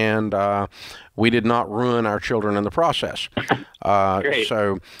 college, and we did not ruin our children in the process.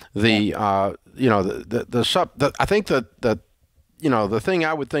 So I think that the thing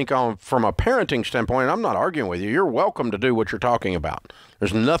I would think on from a parenting standpoint, I'm not arguing with you. You're welcome to do what you're talking about.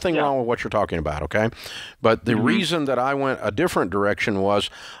 There's nothing wrong with what you're talking about, okay? But the reason that I went a different direction was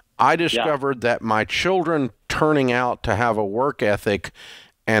I discovered that my children turning out to have a work ethic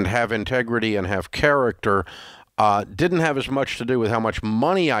and have integrity and have character didn't have as much to do with how much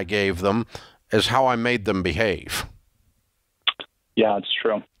money I gave them as how I made them behave. Yeah, it's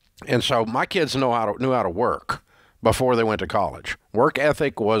true. And so my kids knew how to work before they went to college. Work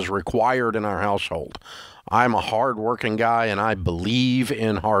ethic was required in our household. I'm a hard-working guy, and I believe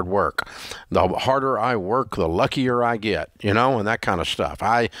in hard work. The harder I work, the luckier I get, and that kind of stuff.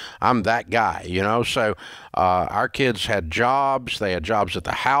 I'm that guy, So our kids had jobs. They had jobs at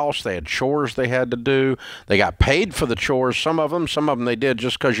the house. They had chores they had to do. They got paid for the chores, some of them they did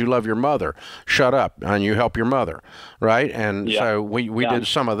just because you love your mother. Shut up, and you help your mother, right? And so we did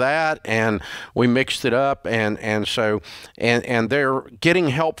some of that, and we mixed it up, and their getting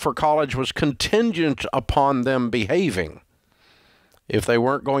help for college was contingent upon them behaving. If they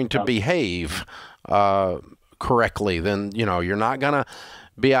weren't going to behave correctly, then you're not gonna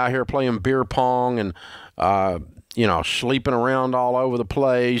be out here playing beer pong and sleeping around all over the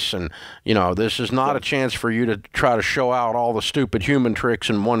place, and this is not a chance for you to try to show out all the stupid human tricks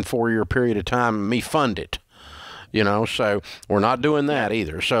in 1 4-year period of time and me fund it. So we're not doing that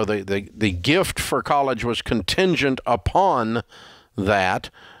either. So the gift for college was contingent upon that.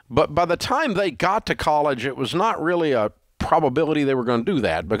 But by the time they got to college, it was not really a probability they were going to do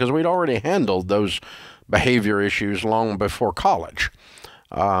that because we'd already handled those behavior issues long before college.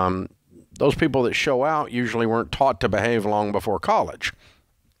 Those people that show out usually weren't taught to behave long before college.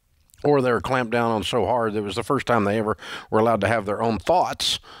 Or they were clamped down on so hard that it was the first time they ever were allowed to have their own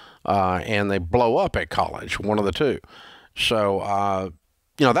thoughts, and they blow up at college, one of the two. So,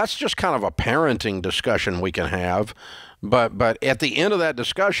 that's just kind of a parenting discussion we can have. But at the end of that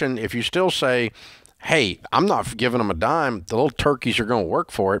discussion, if you still say, hey, I'm not giving them a dime, the little turkeys are going to work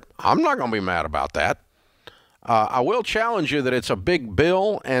for it, I'm not going to be mad about that. I will challenge you that it's a big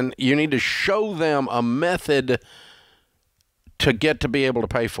bill, and you need to show them a method to get to be able to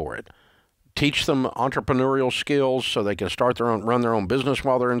pay for it. Teach them entrepreneurial skills so they can run their own business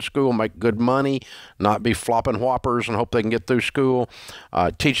while they're in school, make good money, not be flopping whoppers and hope they can get through school.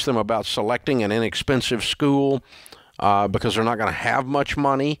 Teach them about selecting an inexpensive school, because they're not going to have much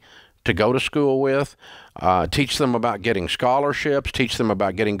money to go to school with. Teach them about getting scholarships. Teach them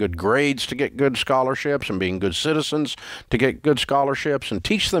about getting good grades to get good scholarships and being good citizens to get good scholarships. And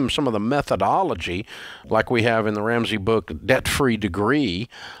teach them some of the methodology like we have in the Ramsey book, Debt-Free Degree.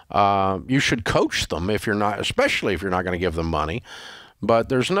 You should coach them especially if you're not going to give them money. But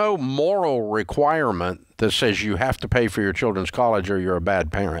there's no moral requirement that says you have to pay for your children's college or you're a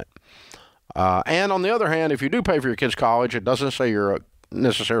bad parent. And on the other hand, if you do pay for your kids' college, it doesn't say you're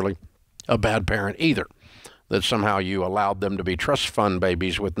necessarily a bad parent either, that somehow you allowed them to be trust fund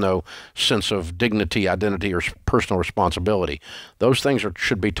babies with no sense of dignity, identity, or personal responsibility. Those things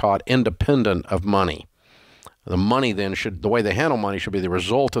should be taught independent of money. The money then the way they handle money should be the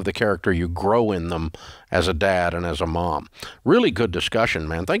result of the character you grow in them as a dad and as a mom. Really good discussion,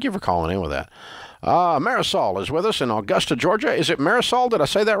 man. Thank you for calling in with that. Marisol is with us in Augusta, Georgia. Is it Marisol? Did I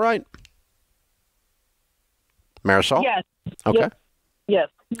say that right? Marisol? Yes. Okay. Yes.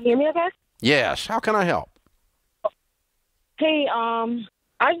 Can you hear me okay? Yes. How can I help? Hey,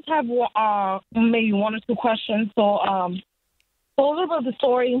 I just have maybe 1 or 2 questions. So a little bit of the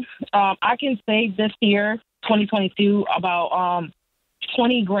story. I can save this year, 2022, about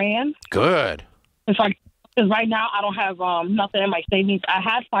 $20,000. Good. Because right now I don't have nothing in my savings. I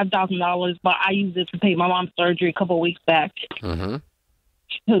had $5,000, but I used it to pay my mom's surgery a couple of weeks back. Mm-hmm.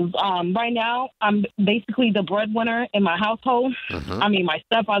 Because right now, I'm basically the breadwinner in my household. Mm-hmm. I mean, my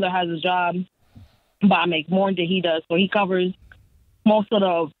stepfather has a job, but I make more than he does. So he covers most of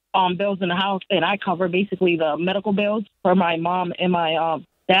the bills in the house, and I cover basically the medical bills for my mom and my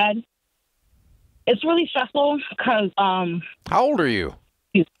dad. It's really stressful because... How old are you?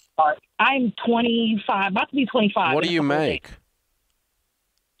 I'm 25, about to be 25. What do you make?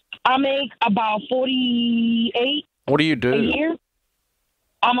 I make about 48 What do you do? a year.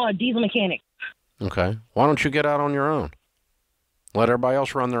 I'm a diesel mechanic. Okay. Why don't you get out on your own? Let everybody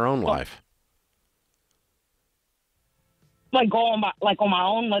else run their own life. Like go on my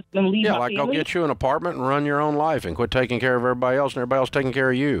own, let them leave my like family? Go get you an apartment and run your own life and quit taking care of everybody else and everybody else taking care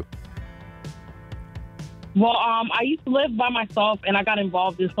of you. Well, I used to live by myself and I got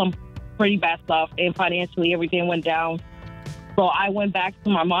involved in some pretty bad stuff and financially everything went down. So I went back to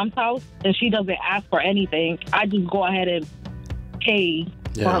my mom's house and she doesn't ask for anything. I just go ahead and pay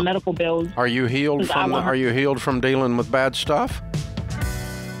for her medical bills. Are you healed from dealing with bad stuff?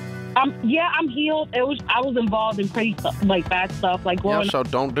 I'm healed. I was involved in pretty like bad stuff, like growing so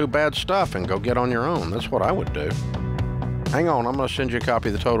don't do bad stuff and go get on your own. That's what I would do. Hang on, I'm going to send you a copy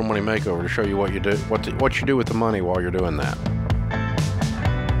of the Total Money Makeover to show you what you do, what you do with the money while you're doing that.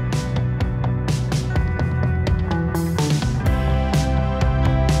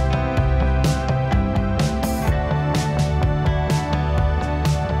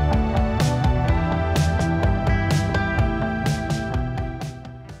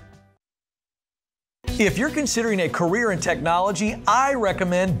 If you're considering a career in technology, I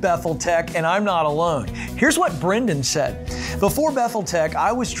recommend Bethel Tech, and I'm not alone. Here's what Brendan said. Before Bethel Tech,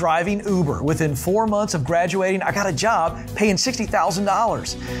 I was driving Uber. Within 4 months of graduating, I got a job paying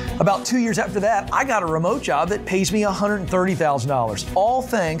 $60,000. About 2 years after that, I got a remote job that pays me $130,000, all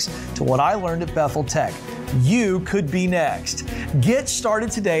thanks to what I learned at Bethel Tech. You could be next. Get started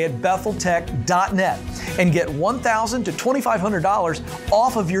today at BethelTech.net and get $1,000 to $2,500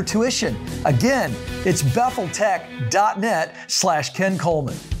 off of your tuition. Again, it's BethelTech.net/Ken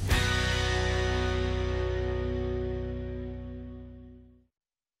Coleman.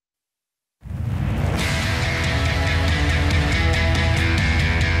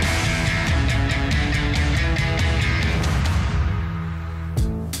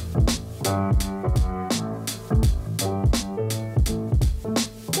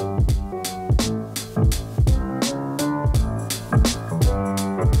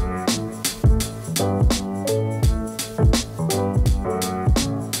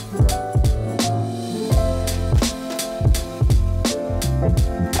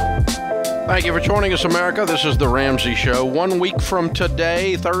 Thank you for joining us, America. This is The Ramsey Show. 1 week from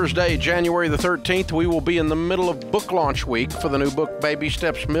today, Thursday, January the 13th, we will be in the middle of book launch week for the new book, Baby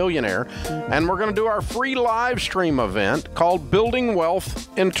Steps Millionaire. And we're going to do our free live stream event called Building Wealth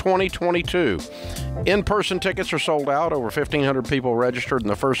in 2022. In-person tickets are sold out. Over 1,500 people registered in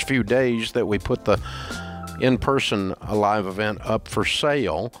the first few days that we put the in-person live event up for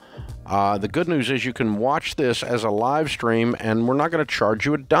sale. The good news is you can watch this as a live stream, and we're not going to charge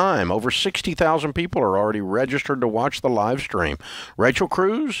you a dime. Over 60,000 people are already registered to watch the live stream. Rachel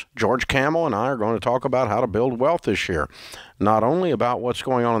Cruz, George Camel, and I are going to talk about how to build wealth this year. Not only about what's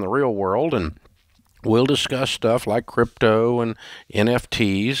going on in the real world, and we'll discuss stuff like crypto and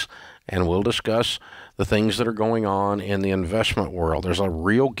NFTs, and we'll discuss the things that are going on in the investment world. There's a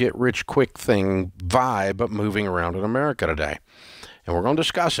real get-rich-quick thing vibe moving around in America today, and we're going to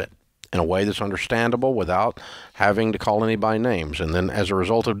discuss it in a way that's understandable without having to call anybody names. And then as a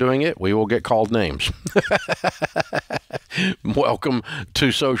result of doing it, we will get called names. Welcome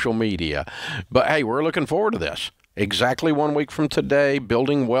to social media. But hey, we're looking forward to this. Exactly 1 week from today,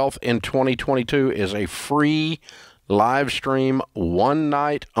 Building Wealth in 2022 is a free live stream, one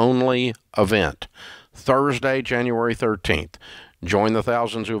night only event. Thursday, January 13th. Join the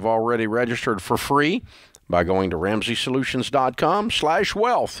thousands who have already registered for free by going to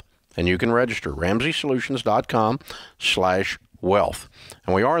RamseySolutions.com/wealth. And you can register, RamseySolutions.com/wealth.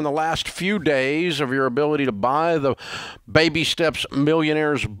 And we are in the last few days of your ability to buy the Baby Steps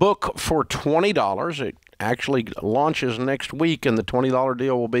Millionaires book for $20. It actually launches next week, and the $20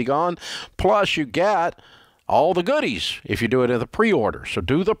 deal will be gone. Plus, you get all the goodies if you do it at the pre-order. So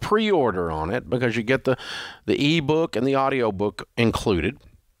do the pre-order on it, because you get the e-book and the audio book included.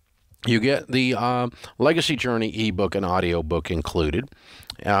 You get the Legacy Journey ebook and audiobook included.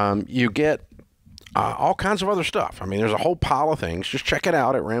 You get all kinds of other stuff. I mean, there's a whole pile of things. Just check it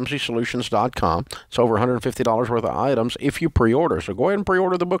out at RamseySolutions.com. It's over $150 worth of items if you pre-order. So go ahead and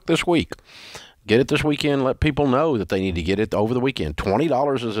pre-order the book this week. Get it this weekend. Let people know that they need to get it over the weekend.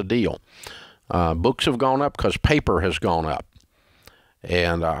 $20 is a deal. Books have gone up because paper has gone up.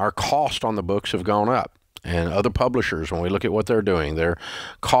 And our cost on the books have gone up. And other publishers, when we look at what they're doing, their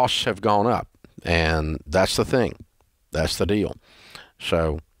costs have gone up. And that's the thing. That's the deal.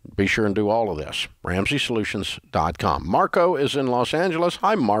 So be sure and do all of this. RamseySolutions.com. Marco is in Los Angeles.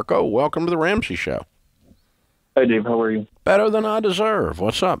 Hi, Marco. Welcome to the Ramsey Show. Hi, Dave. How are you? Better than I deserve.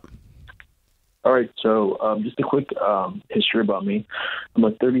 What's up? All right. So just a quick history about me. I'm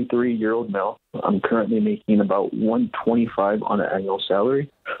a 33-year-old male. I'm currently making about $125 on an annual salary.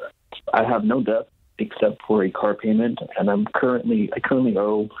 I have no debt except for a car payment, and I currently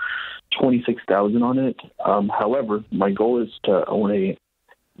owe $26,000 on it. However, my goal is to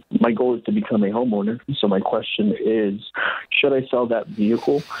become a homeowner. So my question is, should I sell that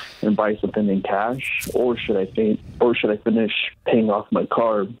vehicle and buy something in cash, or should I finish paying off my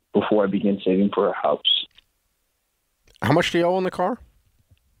car before I begin saving for a house? How much do you owe on the car?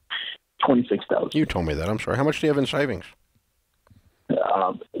 $26,000. You told me that. I'm sorry. How much do you have in savings?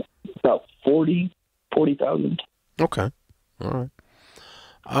 About $40,000. Okay. All right.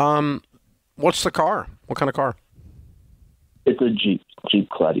 What's the car? What kind of car? It's a Jeep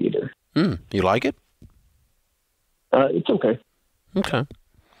Gladiator. You like it? It's okay. Okay.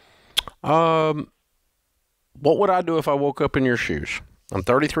 What would I do if I woke up in your shoes? I'm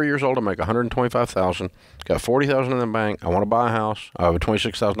 33 years old. I make $125,000. Got $40,000 in the bank. I want to buy a house. I have a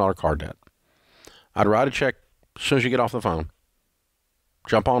 $26,000 car debt. I'd write a check as soon as you get off the phone.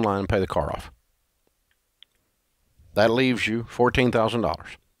 Jump online and pay the car off. That leaves you $14,000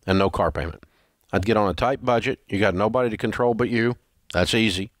 and no car payment. I'd get on a tight budget. You got nobody to control but you. That's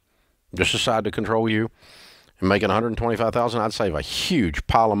easy. Just decide to control you. And making $125,000, I'd save a huge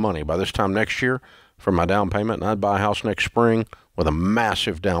pile of money by this time next year for my down payment, and I'd buy a house next spring with a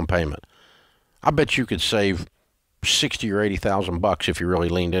massive down payment. I bet you could save $60,000 or $80,000 if you really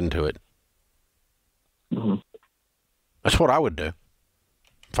leaned into it. Mm-hmm. That's what I would do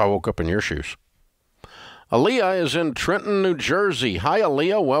if I woke up in your shoes. Aaliyah is in Trenton, New Jersey. Hi,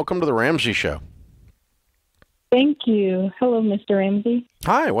 Aaliyah. Welcome to the Ramsey Show. Thank you. Hello, Mr. Ramsey.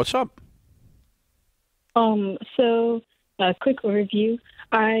 Hi, what's up? So a quick overview.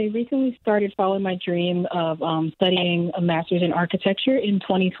 I recently started following my dream of studying a master's in architecture in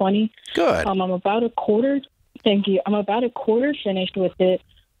 2020. Good. I'm about a quarter. Thank you. I'm about a quarter finished with it.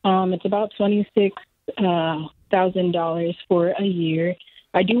 It's about $26,000 for a year.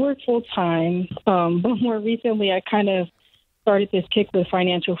 I do work full time, but more recently I kind of started this kick with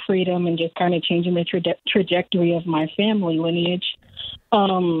financial freedom and just kind of changing the trajectory of my family lineage.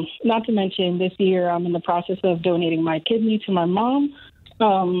 Not to mention this year I'm in the process of donating my kidney to my mom.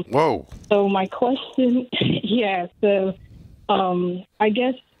 Whoa. So my question, I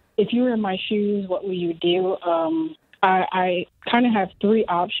guess if you were in my shoes, what would you do? I kind of have three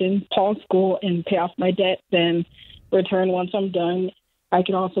options: pause school and pay off my debt, then return once I'm done. I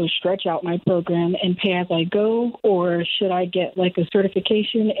can also stretch out my program and pay as I go, or should I get like a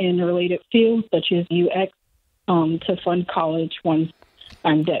certification in a related field such as UX to fund college once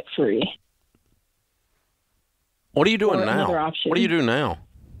I'm debt free? What are you doing Or now? another option. What do you do now?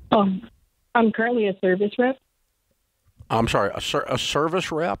 I'm currently a service rep. I'm sorry, a service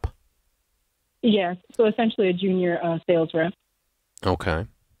rep? Yeah, so essentially a junior sales rep. Okay.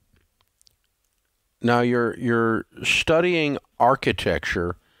 Now you're studying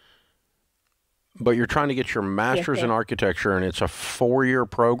architecture, but you're trying to get your master's Yes, in architecture, and it's a 4-year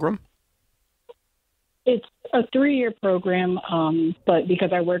program? It's a 3-year program, but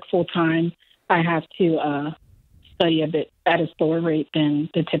because I work full time, I have to study a bit at a slower rate than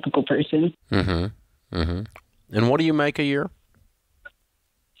the typical person. Mm-hmm. Mm-hmm. And what do you make a year?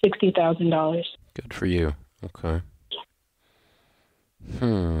 $60,000. Good for you. Okay.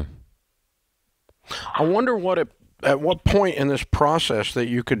 I wonder at what point in this process that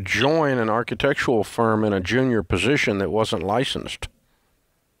you could join an architectural firm in a junior position that wasn't licensed.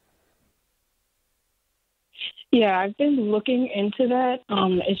 Yeah, I've been looking into that.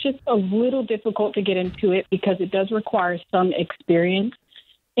 It's just a little difficult to get into it because it does require some experience.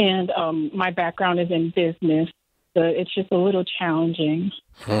 And my background is in business, so it's just a little challenging.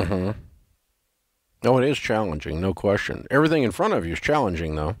 Mm-hmm. No, it is challenging, no question. Everything in front of you is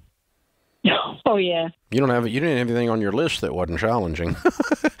challenging, though. Oh, yeah. You didn't have anything on your list that wasn't challenging.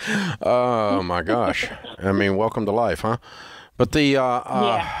 Oh, my gosh. I mean, welcome to life, huh? But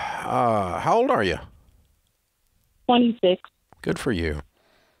how old are you? 26. Good for you.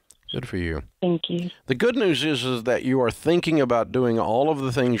 Good for you. Thank you. The good news is that you are thinking about doing all of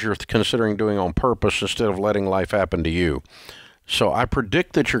the things you're considering doing on purpose instead of letting life happen to you. So I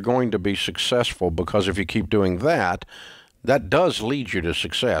predict that you're going to be successful because if you keep doing that, that does lead you to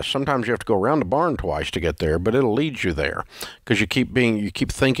success. Sometimes you have to go around the barn twice to get there, but it'll lead you there because you keep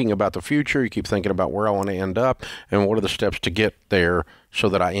thinking about the future. You keep thinking about where I want to end up and what are the steps to get there so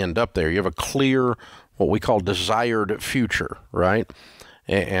that I end up there. You have a clear, what we call desired future, right?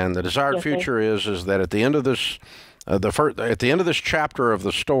 And the desired future is that at the end of this, at the end of this chapter of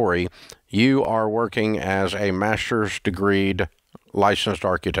the story, you are working as a master's degreed licensed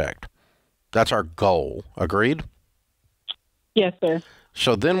architect. That's our goal. Agreed? Yes, sir.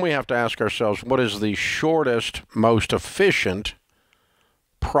 So then we have to ask ourselves, what is the shortest, most efficient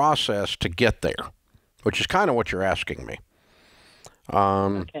process to get there? Which is kind of what you're asking me.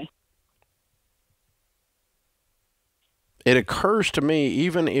 Okay. It occurs to me,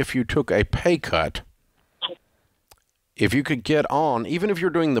 even if you took a pay cut, if you could get on, even if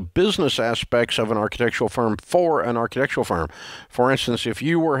you're doing the business aspects of an architectural firm for an architectural firm. For instance, if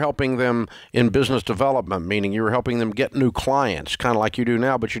you were helping them in business development, meaning you were helping them get new clients, kind of like you do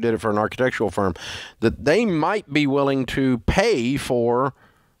now, but you did it for an architectural firm, that they might be willing to pay for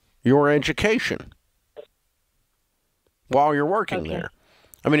your education while you're working there.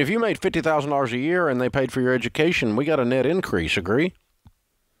 I mean, if you made $50,000 a year and they paid for your education, we got a net increase, agree?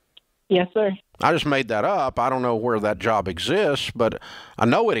 Yes, sir. I just made that up. I don't know where that job exists, but I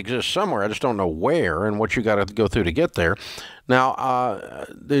know it exists somewhere. I just don't know where and what you got to go through to get there. Now,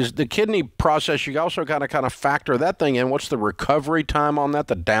 there's the kidney process. You also got to kind of factor that thing in. What's the recovery time on that,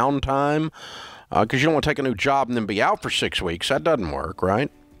 the downtime? Because you don't want to take a new job and then be out for 6 weeks. That doesn't work, right?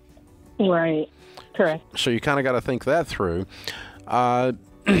 Right. Correct. So you kind of got to think that through.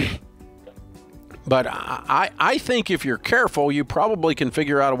 But I think if you're careful, you probably can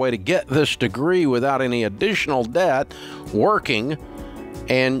figure out a way to get this degree without any additional debt working,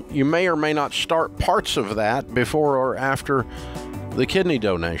 and you may or may not start parts of that before or after the kidney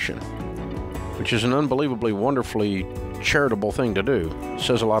donation, which is an unbelievably wonderfully charitable thing to do. It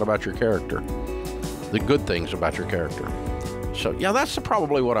says a lot about your character, the good things about your character. So, yeah, that's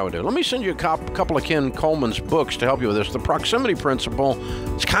probably what I would do. Let me send you a couple of Ken Coleman's books to help you with this. The Proximity Principle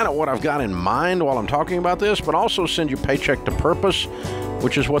is kind of what I've got in mind while I'm talking about this, but also send you Paycheck to Purpose,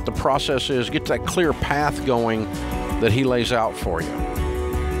 which is what the process is. Get that clear path going that he lays out for you.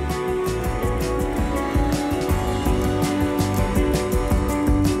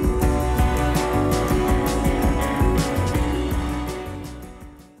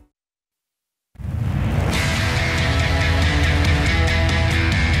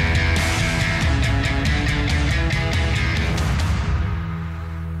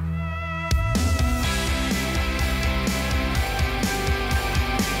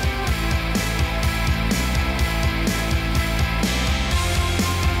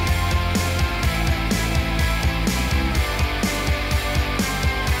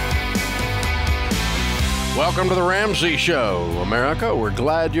 Welcome to the Ramsey Show, America. We're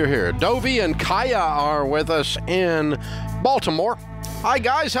glad you're here. Dovey and Kaya are with us in Baltimore. Hi,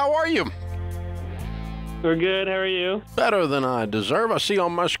 guys. How are you? We're good. How are you? Better than I deserve. I see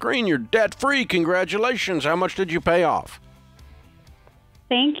on my screen you're debt-free. Congratulations. How much did you pay off?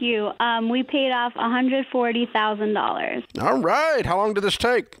 Thank you. We paid off $140,000. All right. How long did this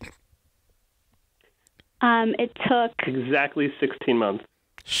take? It took exactly 16 months.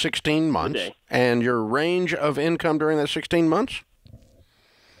 16 months. And your range of income during that 16 months?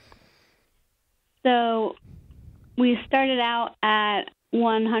 So we started out at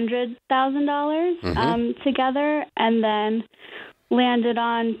 $100,000 together, and then landed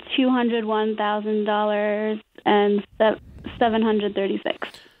on $201,000 and $736.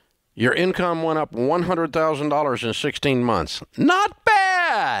 Your income went up $100,000 in 16 months. Not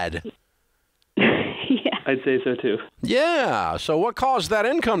bad. I'd say so too. Yeah. So what caused that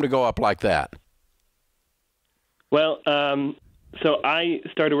income to go up like that? Well, so I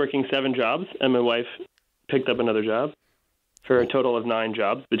started working 7 jobs, and my wife picked up another job for a total of 9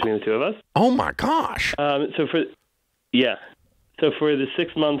 jobs between the two of us. Oh my gosh. So for the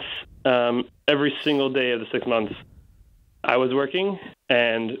 6 months, every single day of the 6 months, I was working,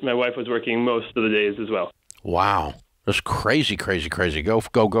 and my wife was working most of the days as well. Wow. That's crazy, crazy, crazy. Go.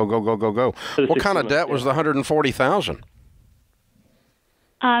 What kind of debt was the $140,000?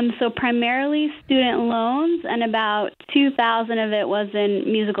 So primarily student loans, and about $2,000 of it was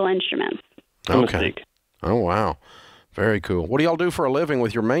in musical instruments. Okay. Oh, wow. Very cool. What do y'all do for a living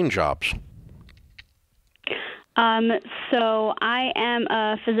with your main jobs? So I am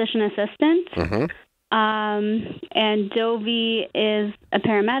a physician assistant, and Dovey is a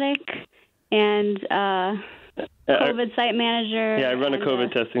paramedic, and COVID site manager. Yeah, I run a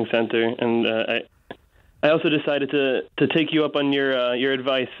COVID testing center, and I also decided to take you up on your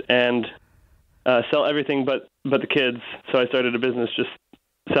advice and sell everything but the kids. So I started a business just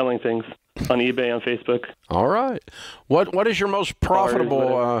selling things on eBay, on Facebook. All right. What is your most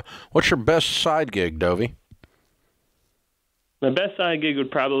profitable? What's your best side gig, Dovey? My best side gig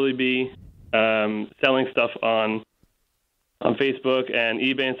would probably be selling stuff on Facebook and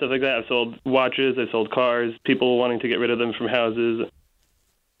eBay and stuff like that. I've sold watches, I've sold cars, people wanting to get rid of them from houses.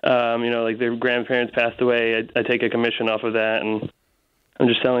 Like their grandparents passed away, I take a commission off of that, and I'm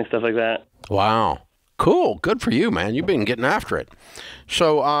just selling stuff like that. Wow. Cool. Good for you, man. You've been getting after it.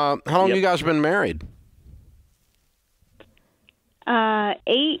 So how long have you guys been married?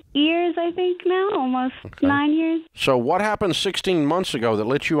 8 years, I think now, almost 9 years. So what happened 16 months ago that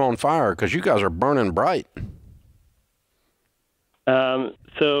lit you on fire? Because you guys are burning bright.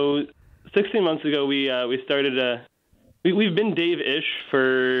 So 16 months ago, we started we've been Dave-ish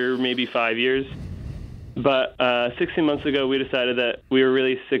for maybe 5 years, but 16 months ago, we decided that we were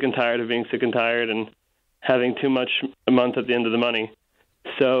really sick and tired of being sick and tired and having too much a month at the end of the money.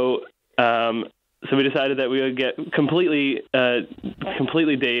 So we decided that we would get completely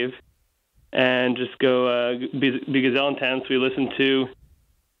Dave and just go be gazelle intense. We listened to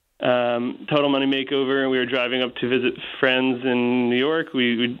Total Money Makeover. We were driving up to visit friends in New York.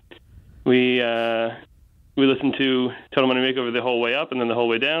 We listened to Total Money Makeover the whole way up and then the whole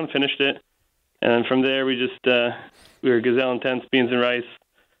way down, finished it. And then from there, we were Gazelle Intense, Beans and Rice,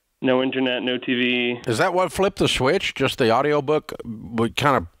 no internet, no TV. Is that what flipped the switch? Just the audiobook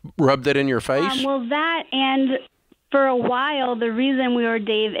kind of rubbed it in your face? Well, that, and for a while, the reason we were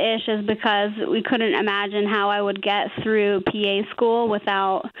Dave-ish is because we couldn't imagine how I would get through PA school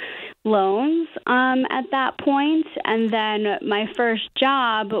without loans at that point. And then my first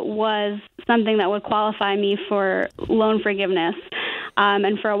job was something that would qualify me for loan forgiveness.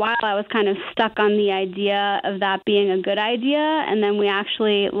 And for a while, I was kind of stuck on the idea of that being a good idea. And then we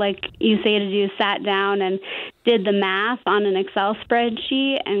actually, like you say to do, sat down and did the math on an Excel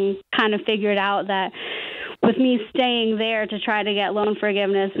spreadsheet and kind of figured out that with me staying there to try to get loan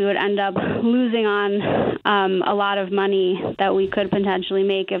forgiveness, we would end up losing on a lot of money that we could potentially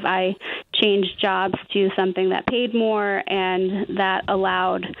make if I changed jobs to something that paid more and that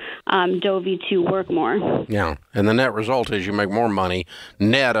allowed Dovey to work more. Yeah, and the net result is you make more money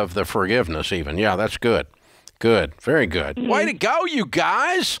net of the forgiveness even. Yeah, that's good. Good, very good. Mm-hmm. Way to go, you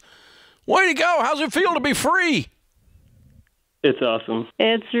guys. Way to go. How's it feel to be free? It's awesome.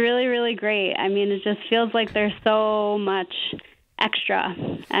 It's really, really great. I mean, it just feels like there's so much extra,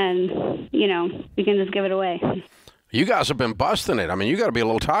 and, you know, we can just give it away. You guys have been busting it. I mean, you got to be a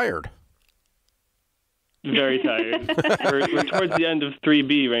little tired. Very tired. we're towards the end of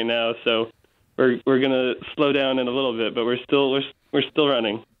 3B right now, so we're going to slow down in a little bit, but we're still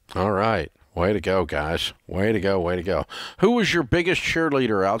running. All right. Way to go, guys. Way to go, way to go. Who was your biggest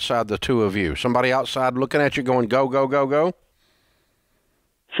cheerleader outside the two of you? Somebody outside looking at you going, go, go, go, go?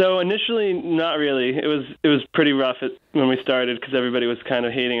 So initially, not really. It was pretty rough when we started because everybody was kind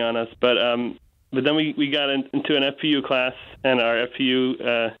of hating on us. But then we got into an FPU class, and our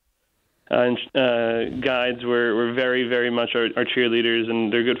FPU guides were very, very much our cheerleaders,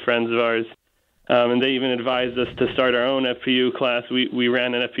 and they're good friends of ours. And they even advised us to start our own FPU class. We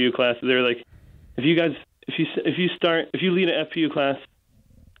ran an FPU class. They were like, if you lead an FPU class,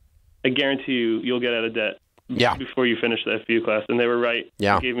 I guarantee you'll get out of debt. Yeah. Before you finish the FPU class, and they were right.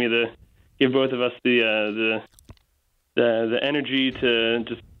 Yeah. They gave both of us the energy to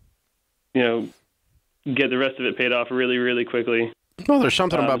just, you know, get the rest of it paid off really, really quickly. Well, there's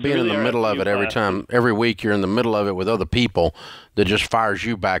something about being in the middle of it every week you're in the middle of it with other people that just fires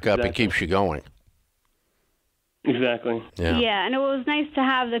you back up and keeps you going. Exactly. Yeah, and it was nice to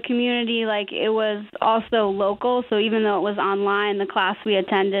have the community. Like, it was also local, so even though it was online, the class we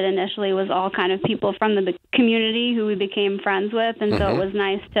attended initially was all kind of people from the community who we became friends with, and so it was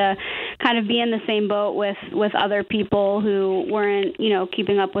nice to kind of be in the same boat with other people who weren't, you know,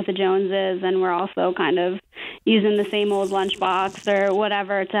 keeping up with the Joneses, and were also kind of using the same old lunchbox or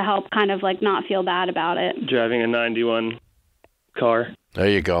whatever to help kind of, like, not feel bad about it. Driving a 91 car. There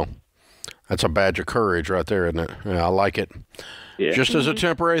you go. That's a badge of courage right there, isn't it? Yeah, I like it. Yeah. Just as a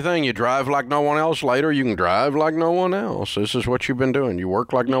temporary thing, you drive like no one else. Later, you can drive like no one else. This is what you've been doing. You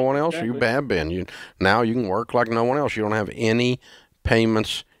work like no one else. Exactly. You have been. Now you can work like no one else. You don't have any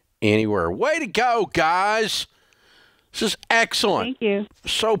payments anywhere. Way to go, guys. This is excellent. Thank you.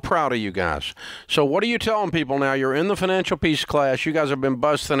 So proud of you guys. So what are you telling people now? You're in the financial peace class. You guys have been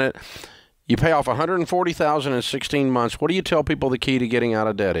busting it. You pay off $140,000 in 16 months. What do you tell people the key to getting out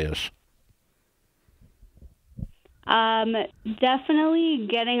of debt is? Definitely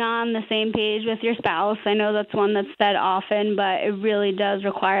getting on the same page with your spouse. I know that's one that's said often, but it really does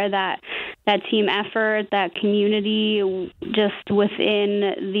require that team effort, that community just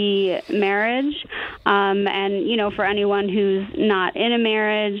within the marriage. And, you know, for anyone who's not in a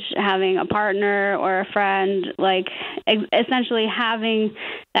marriage, having a partner or a friend, like essentially having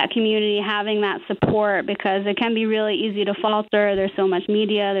that community, having that support, because it can be really easy to falter. There's so much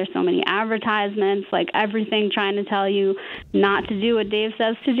media, there's so many advertisements, like everything trying to tell you not to do what Dave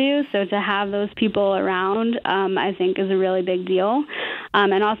says to do. So to have those people around, I think is a really big deal.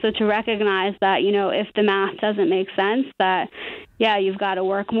 And also to recognize that, you know, if the math doesn't make sense, that, yeah, you've got to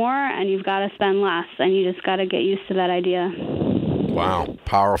work more and you've got to spend less, and you just got to get used to that idea. Wow,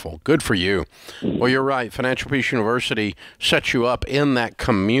 powerful. Good for you. Well, you're right. Financial Peace University sets you up in that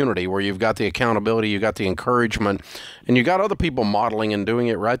community where you've got the accountability, you've got the encouragement, and you got other people modeling and doing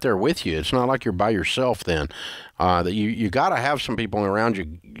it right there with you. It's not like you're by yourself then. That you got to have some people around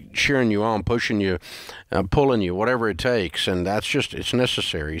you cheering you on, pushing you, pulling you, whatever it takes, and it's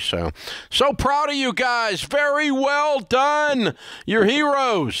necessary. So proud of you guys. Very well done. You're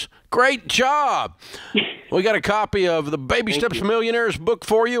heroes. Great job. We got a copy of the Baby Steps Millionaires book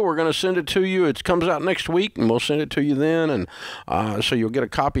for you. We're going to send it to you. It comes out next week, and we'll send it to you then. And so you'll get a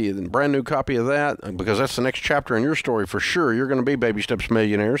brand new copy of that, because that's the next chapter in your story for sure. You're going to be Baby Steps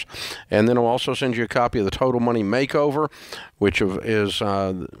Millionaires. And then I'll also send you a copy of the Total Money Makeover, which is,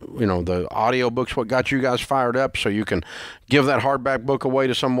 the audio book's what got you guys fired up. So you can give that hardback book away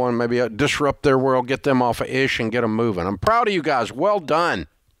to someone, maybe disrupt their world, get them off of ish, and get them moving. I'm proud of you guys. Well done.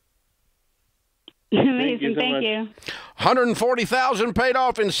 Amazing, thank you. $140,000 paid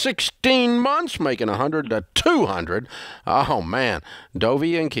off in 16 months, making $100 to $200. Oh man,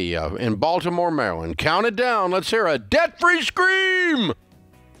 Dovey and Kia in Baltimore, Maryland. Count it down. Let's hear a debt-free scream.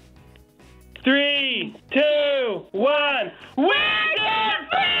 3, 2, 1. We're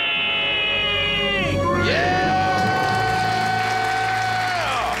debt-free! Yeah!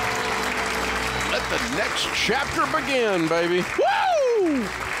 Let the next chapter begin, baby. Woo!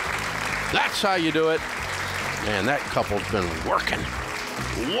 That's how you do it. Man, that couple's been working.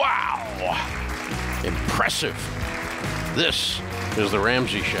 Wow. Impressive. This is The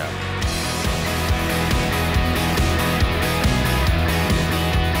Ramsey Show.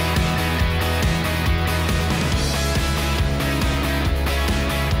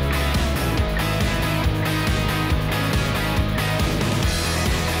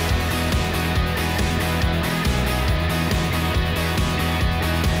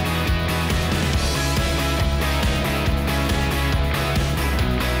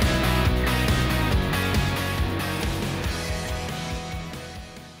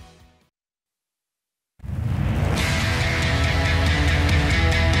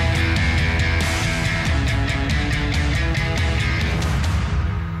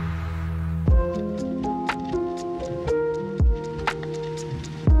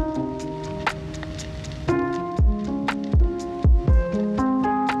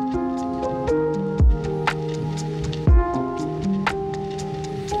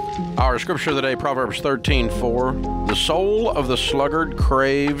 Our scripture of the day, Proverbs 13:4. The soul of the sluggard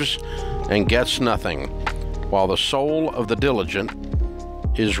craves and gets nothing, while the soul of the diligent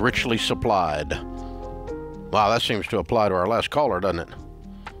is richly supplied. Wow, that seems to apply to our last caller, doesn't it?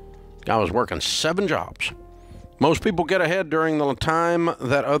 Guy was working 7 jobs. Most people get ahead during the time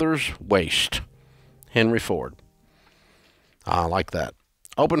that others waste. Henry Ford. I like that.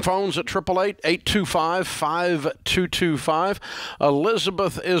 Open phones at 888-825-5225.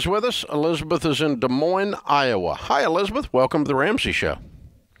 Elizabeth is with us. Elizabeth is in Des Moines, Iowa. Hi, Elizabeth. Welcome to The Ramsey Show.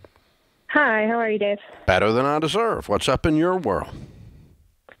 Hi, how are you, Dave? Better than I deserve. What's up in your world?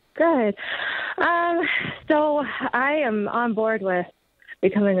 Good. So I am on board with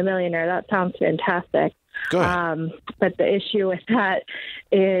becoming a millionaire. That sounds fantastic. Good. But the issue with that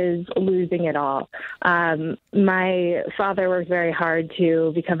is losing it all. My father worked very hard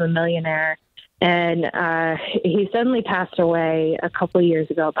to become a millionaire, and he suddenly passed away a couple of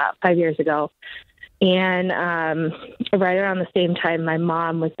years ago, about 5 years ago. And right around the same time, my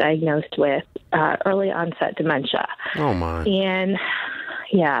mom was diagnosed with early onset dementia. Oh, my. And,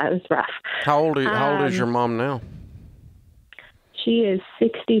 yeah, it was rough. How old is your mom now? She is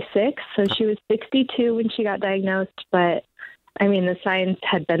 66, so she was 62 when she got diagnosed. But I mean, the signs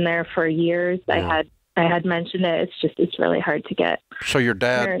had been there for years. Yeah. I had mentioned it. It's really hard to get. So your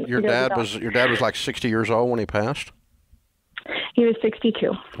dad was like 60 years old when he passed? He was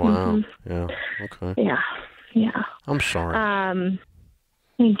 62. Wow. Mm-hmm. Yeah. Okay. Yeah. I'm sorry.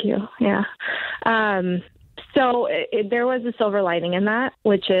 Thank you. Yeah. So there was a silver lining in that,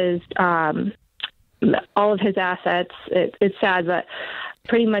 which is all of his assets. It's sad, but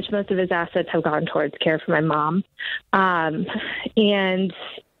pretty much most of his assets have gone towards care for my mom. And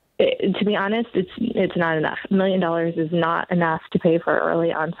to be honest, it's not enough. $1 million is not enough to pay for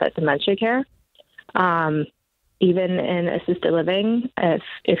early onset dementia care. Even in assisted living,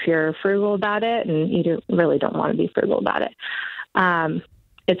 if you're frugal about it, and you really don't want to be frugal about it,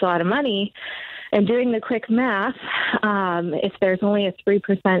 it's a lot of money. And doing the quick math, if there's only a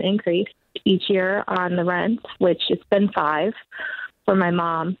 3% increase each year on the rent, which it's been 5% for my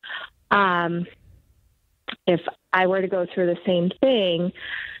mom, if I were to go through the same thing,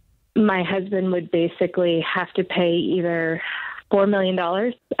 my husband would basically have to pay either $4 million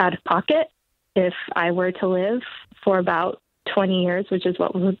out of pocket if I were to live for about 20 years, which is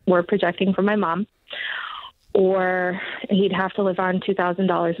what we're projecting for my mom, or he'd have to live on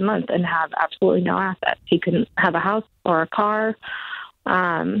 $2,000 a month and have absolutely no assets. He couldn't have a house or a car.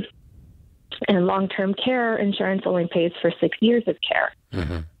 and long-term care insurance only pays for 6 years of care.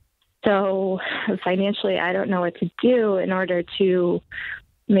 Mm-hmm. So financially, I don't know what to do in order to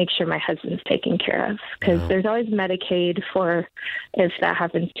make sure my husband's taken care of, because there's always Medicaid for if that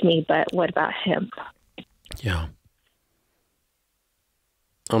happens to me, but what about him? Yeah.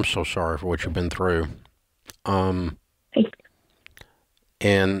 I'm so sorry for what you've been through. And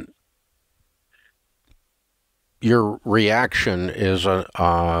your reaction is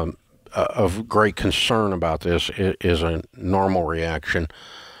of great concern about this is a normal reaction.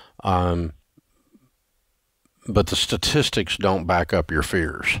 But the statistics don't back up your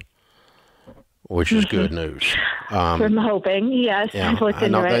fears, which is good news. I'm hoping, yes. Yeah, I've looked I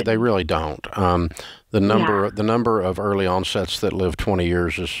know into it. they really don't. The number of early onsets that live 20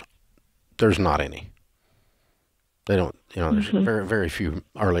 years there's not any. They don't. There's very very few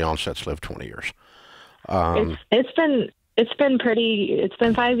early onsets live 20 years. It's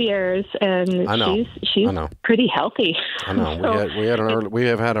been 5 years, and I know. she's pretty healthy. I know. So, we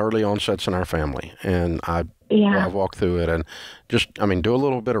have had early onsets in our family, and I've walked through it, and just do a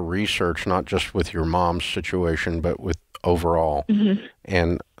little bit of research, not just with your mom's situation, but with overall. Mm-hmm.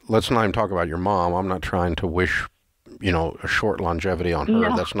 And let's not even talk about your mom. I'm not trying to wish, a short longevity on her.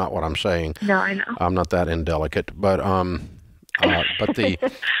 No. That's not what I'm saying. No, I know. I'm not that indelicate, but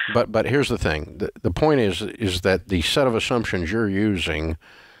but here's the thing. The point is that the set of assumptions you're using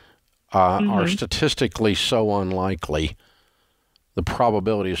are statistically so unlikely. The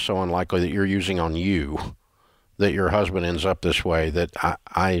probability is so unlikely that you're using on you that your husband ends up this way that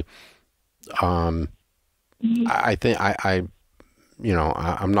I think I'm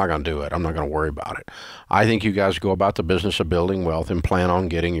not going to do it. I'm not going to worry about it. I think you guys go about the business of building wealth and plan on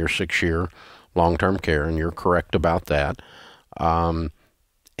getting your 6-year long-term care, and you're correct about that.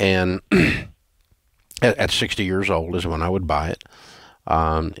 And at 60 years old is when I would buy it.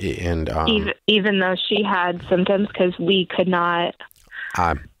 Even though she had symptoms, because we could not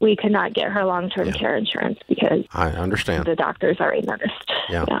get her long-term care insurance because I understand the doctors already noticed.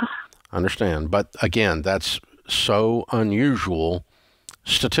 Yeah, I understand. But again, that's so unusual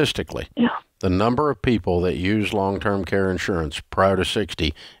statistically. Yeah. The number of people that use long-term care insurance prior to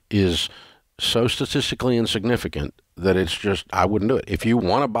 60 is so statistically insignificant that it's just, I wouldn't do it. If you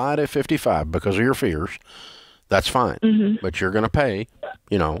want to buy it at 55 because of your fears, that's fine. But you're going to pay,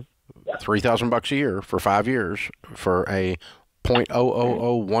 $3,000 a year for 5 years for a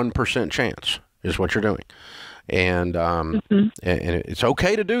 0.0001% chance is what you're doing. And and it's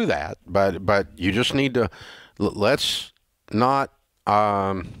okay to do that, but you just need to, let's not,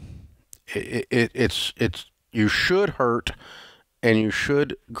 it's you should hurt and you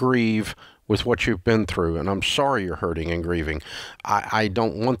should grieve with what you've been through, and I'm sorry you're hurting and grieving. I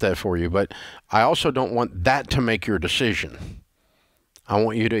don't want that for you, but I also don't want that to make your decision. I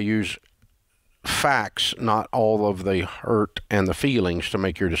want you to use facts, not all of the hurt and the feelings, to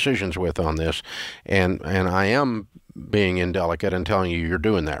make your decisions with on this. And I am being indelicate and telling you you're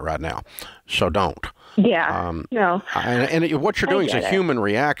doing that right now, so don't. Yeah. No. And what you're doing is a human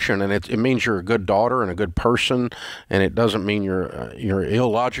reaction, and it means you're a good daughter and a good person, and it doesn't mean you're an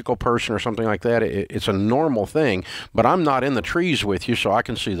illogical person or something like that. It's a normal thing, but I'm not in the trees with you, so I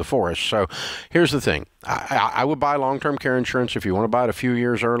can see the forest. So here's the thing. I would buy long-term care insurance if you want to buy it a few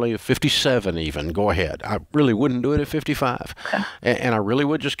years early, 57 even, go ahead. I really wouldn't do it at 55. Okay. And I really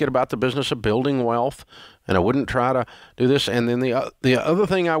would just get about the business of building wealth, and I wouldn't try to do this. And then the other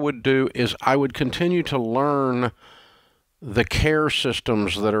thing I would do is I would continue to learn the care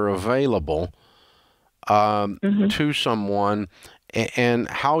systems that are available to someone, and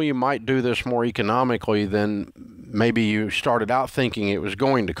how you might do this more economically than maybe you started out thinking it was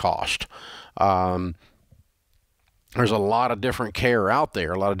going to cost. There's a lot of different care out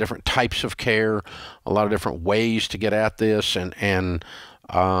there, a lot of different types of care, a lot of different ways to get at this, and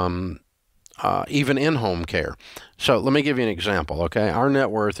even in-home care. So let me give you an example, okay? Our net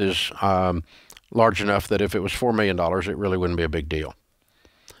worth is large enough that if it was $4 million, it really wouldn't be a big deal.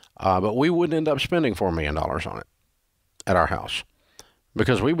 But we wouldn't end up spending $4 million on it at our house.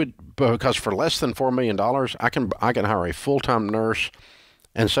 Because for less than $4 million, I can hire a full-time nurse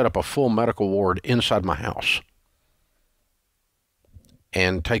and set up a full medical ward inside my house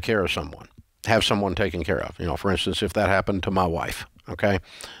and take care of someone, have someone taken care of. For instance, if that happened to my wife, okay,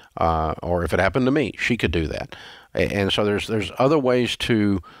 or if it happened to me, she could do that. And so there's other ways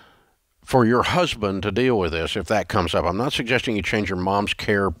for your husband to deal with this if that comes up. I'm not suggesting you change your mom's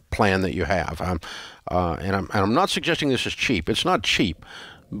care plan that you have. I'm not suggesting this is cheap. It's not cheap,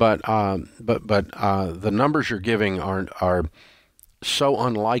 but the numbers you're giving are so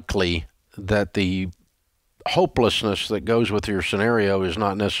unlikely that the hopelessness that goes with your scenario is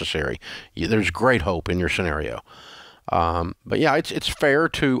not necessary. There's great hope in your scenario. But yeah, it's fair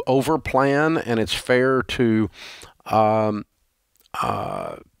to overplan, and it's fair to,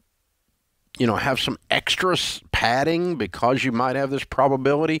 have some extra padding because you might have this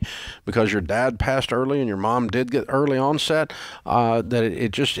probability because your dad passed early and your mom did get early onset.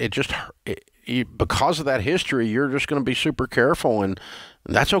 Because of that history, you're just going to be super careful, and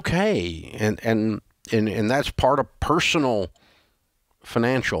that's okay. And that's part of personal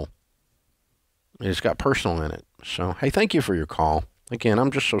financial. It's got personal in it. So, hey, thank you for your call. Again, I'm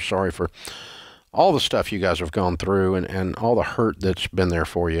just so sorry for all the stuff you guys have gone through and all the hurt that's been there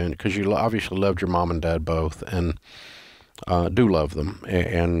for you, because you obviously loved your mom and dad both, and do love them.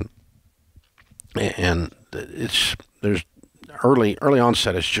 And there's early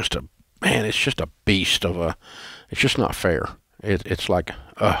onset is just it's just a beast of it's just not fair. It's like,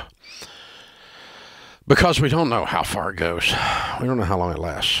 because we don't know how far it goes. We don't know how long it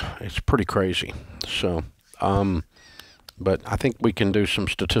lasts. It's pretty crazy. So, but I think we can do some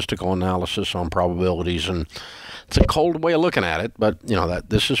statistical analysis on probabilities, and it's a cold way of looking at it, but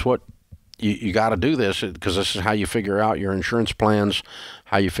this is what you got to do this, because this is how you figure out your insurance plans,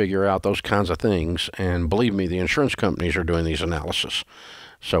 how you figure out those kinds of things. And believe me, the insurance companies are doing these analysis.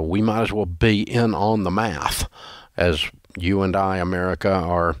 So we might as well be in on the math as you and I, America,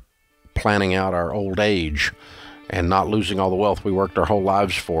 are planning out our old age and not losing all the wealth we worked our whole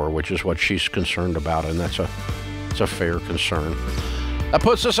lives for, which is what she's concerned about, and it's a fair concern. That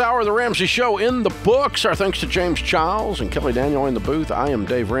puts this hour of the Ramsey Show in the books. Our thanks to James Childs and Kelly Daniel in the booth. I am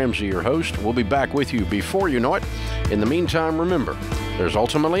Dave Ramsey, your host. We'll be back with you before you know it. In the meantime, remember, there's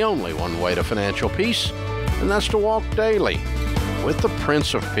ultimately only one way to financial peace, and that's to walk daily with the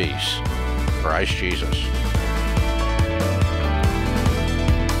Prince of Peace, Christ Jesus.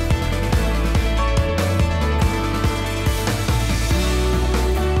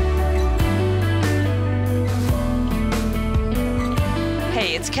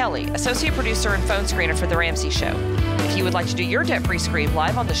 Hey, it's Kelly, associate producer and phone screener for The Ramsey Show. If you would like to do your debt-free screen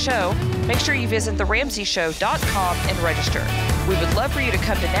live on the show, make sure you visit theramseyshow.com and register. We would love for you to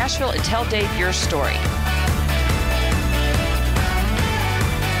come to Nashville and tell Dave your story.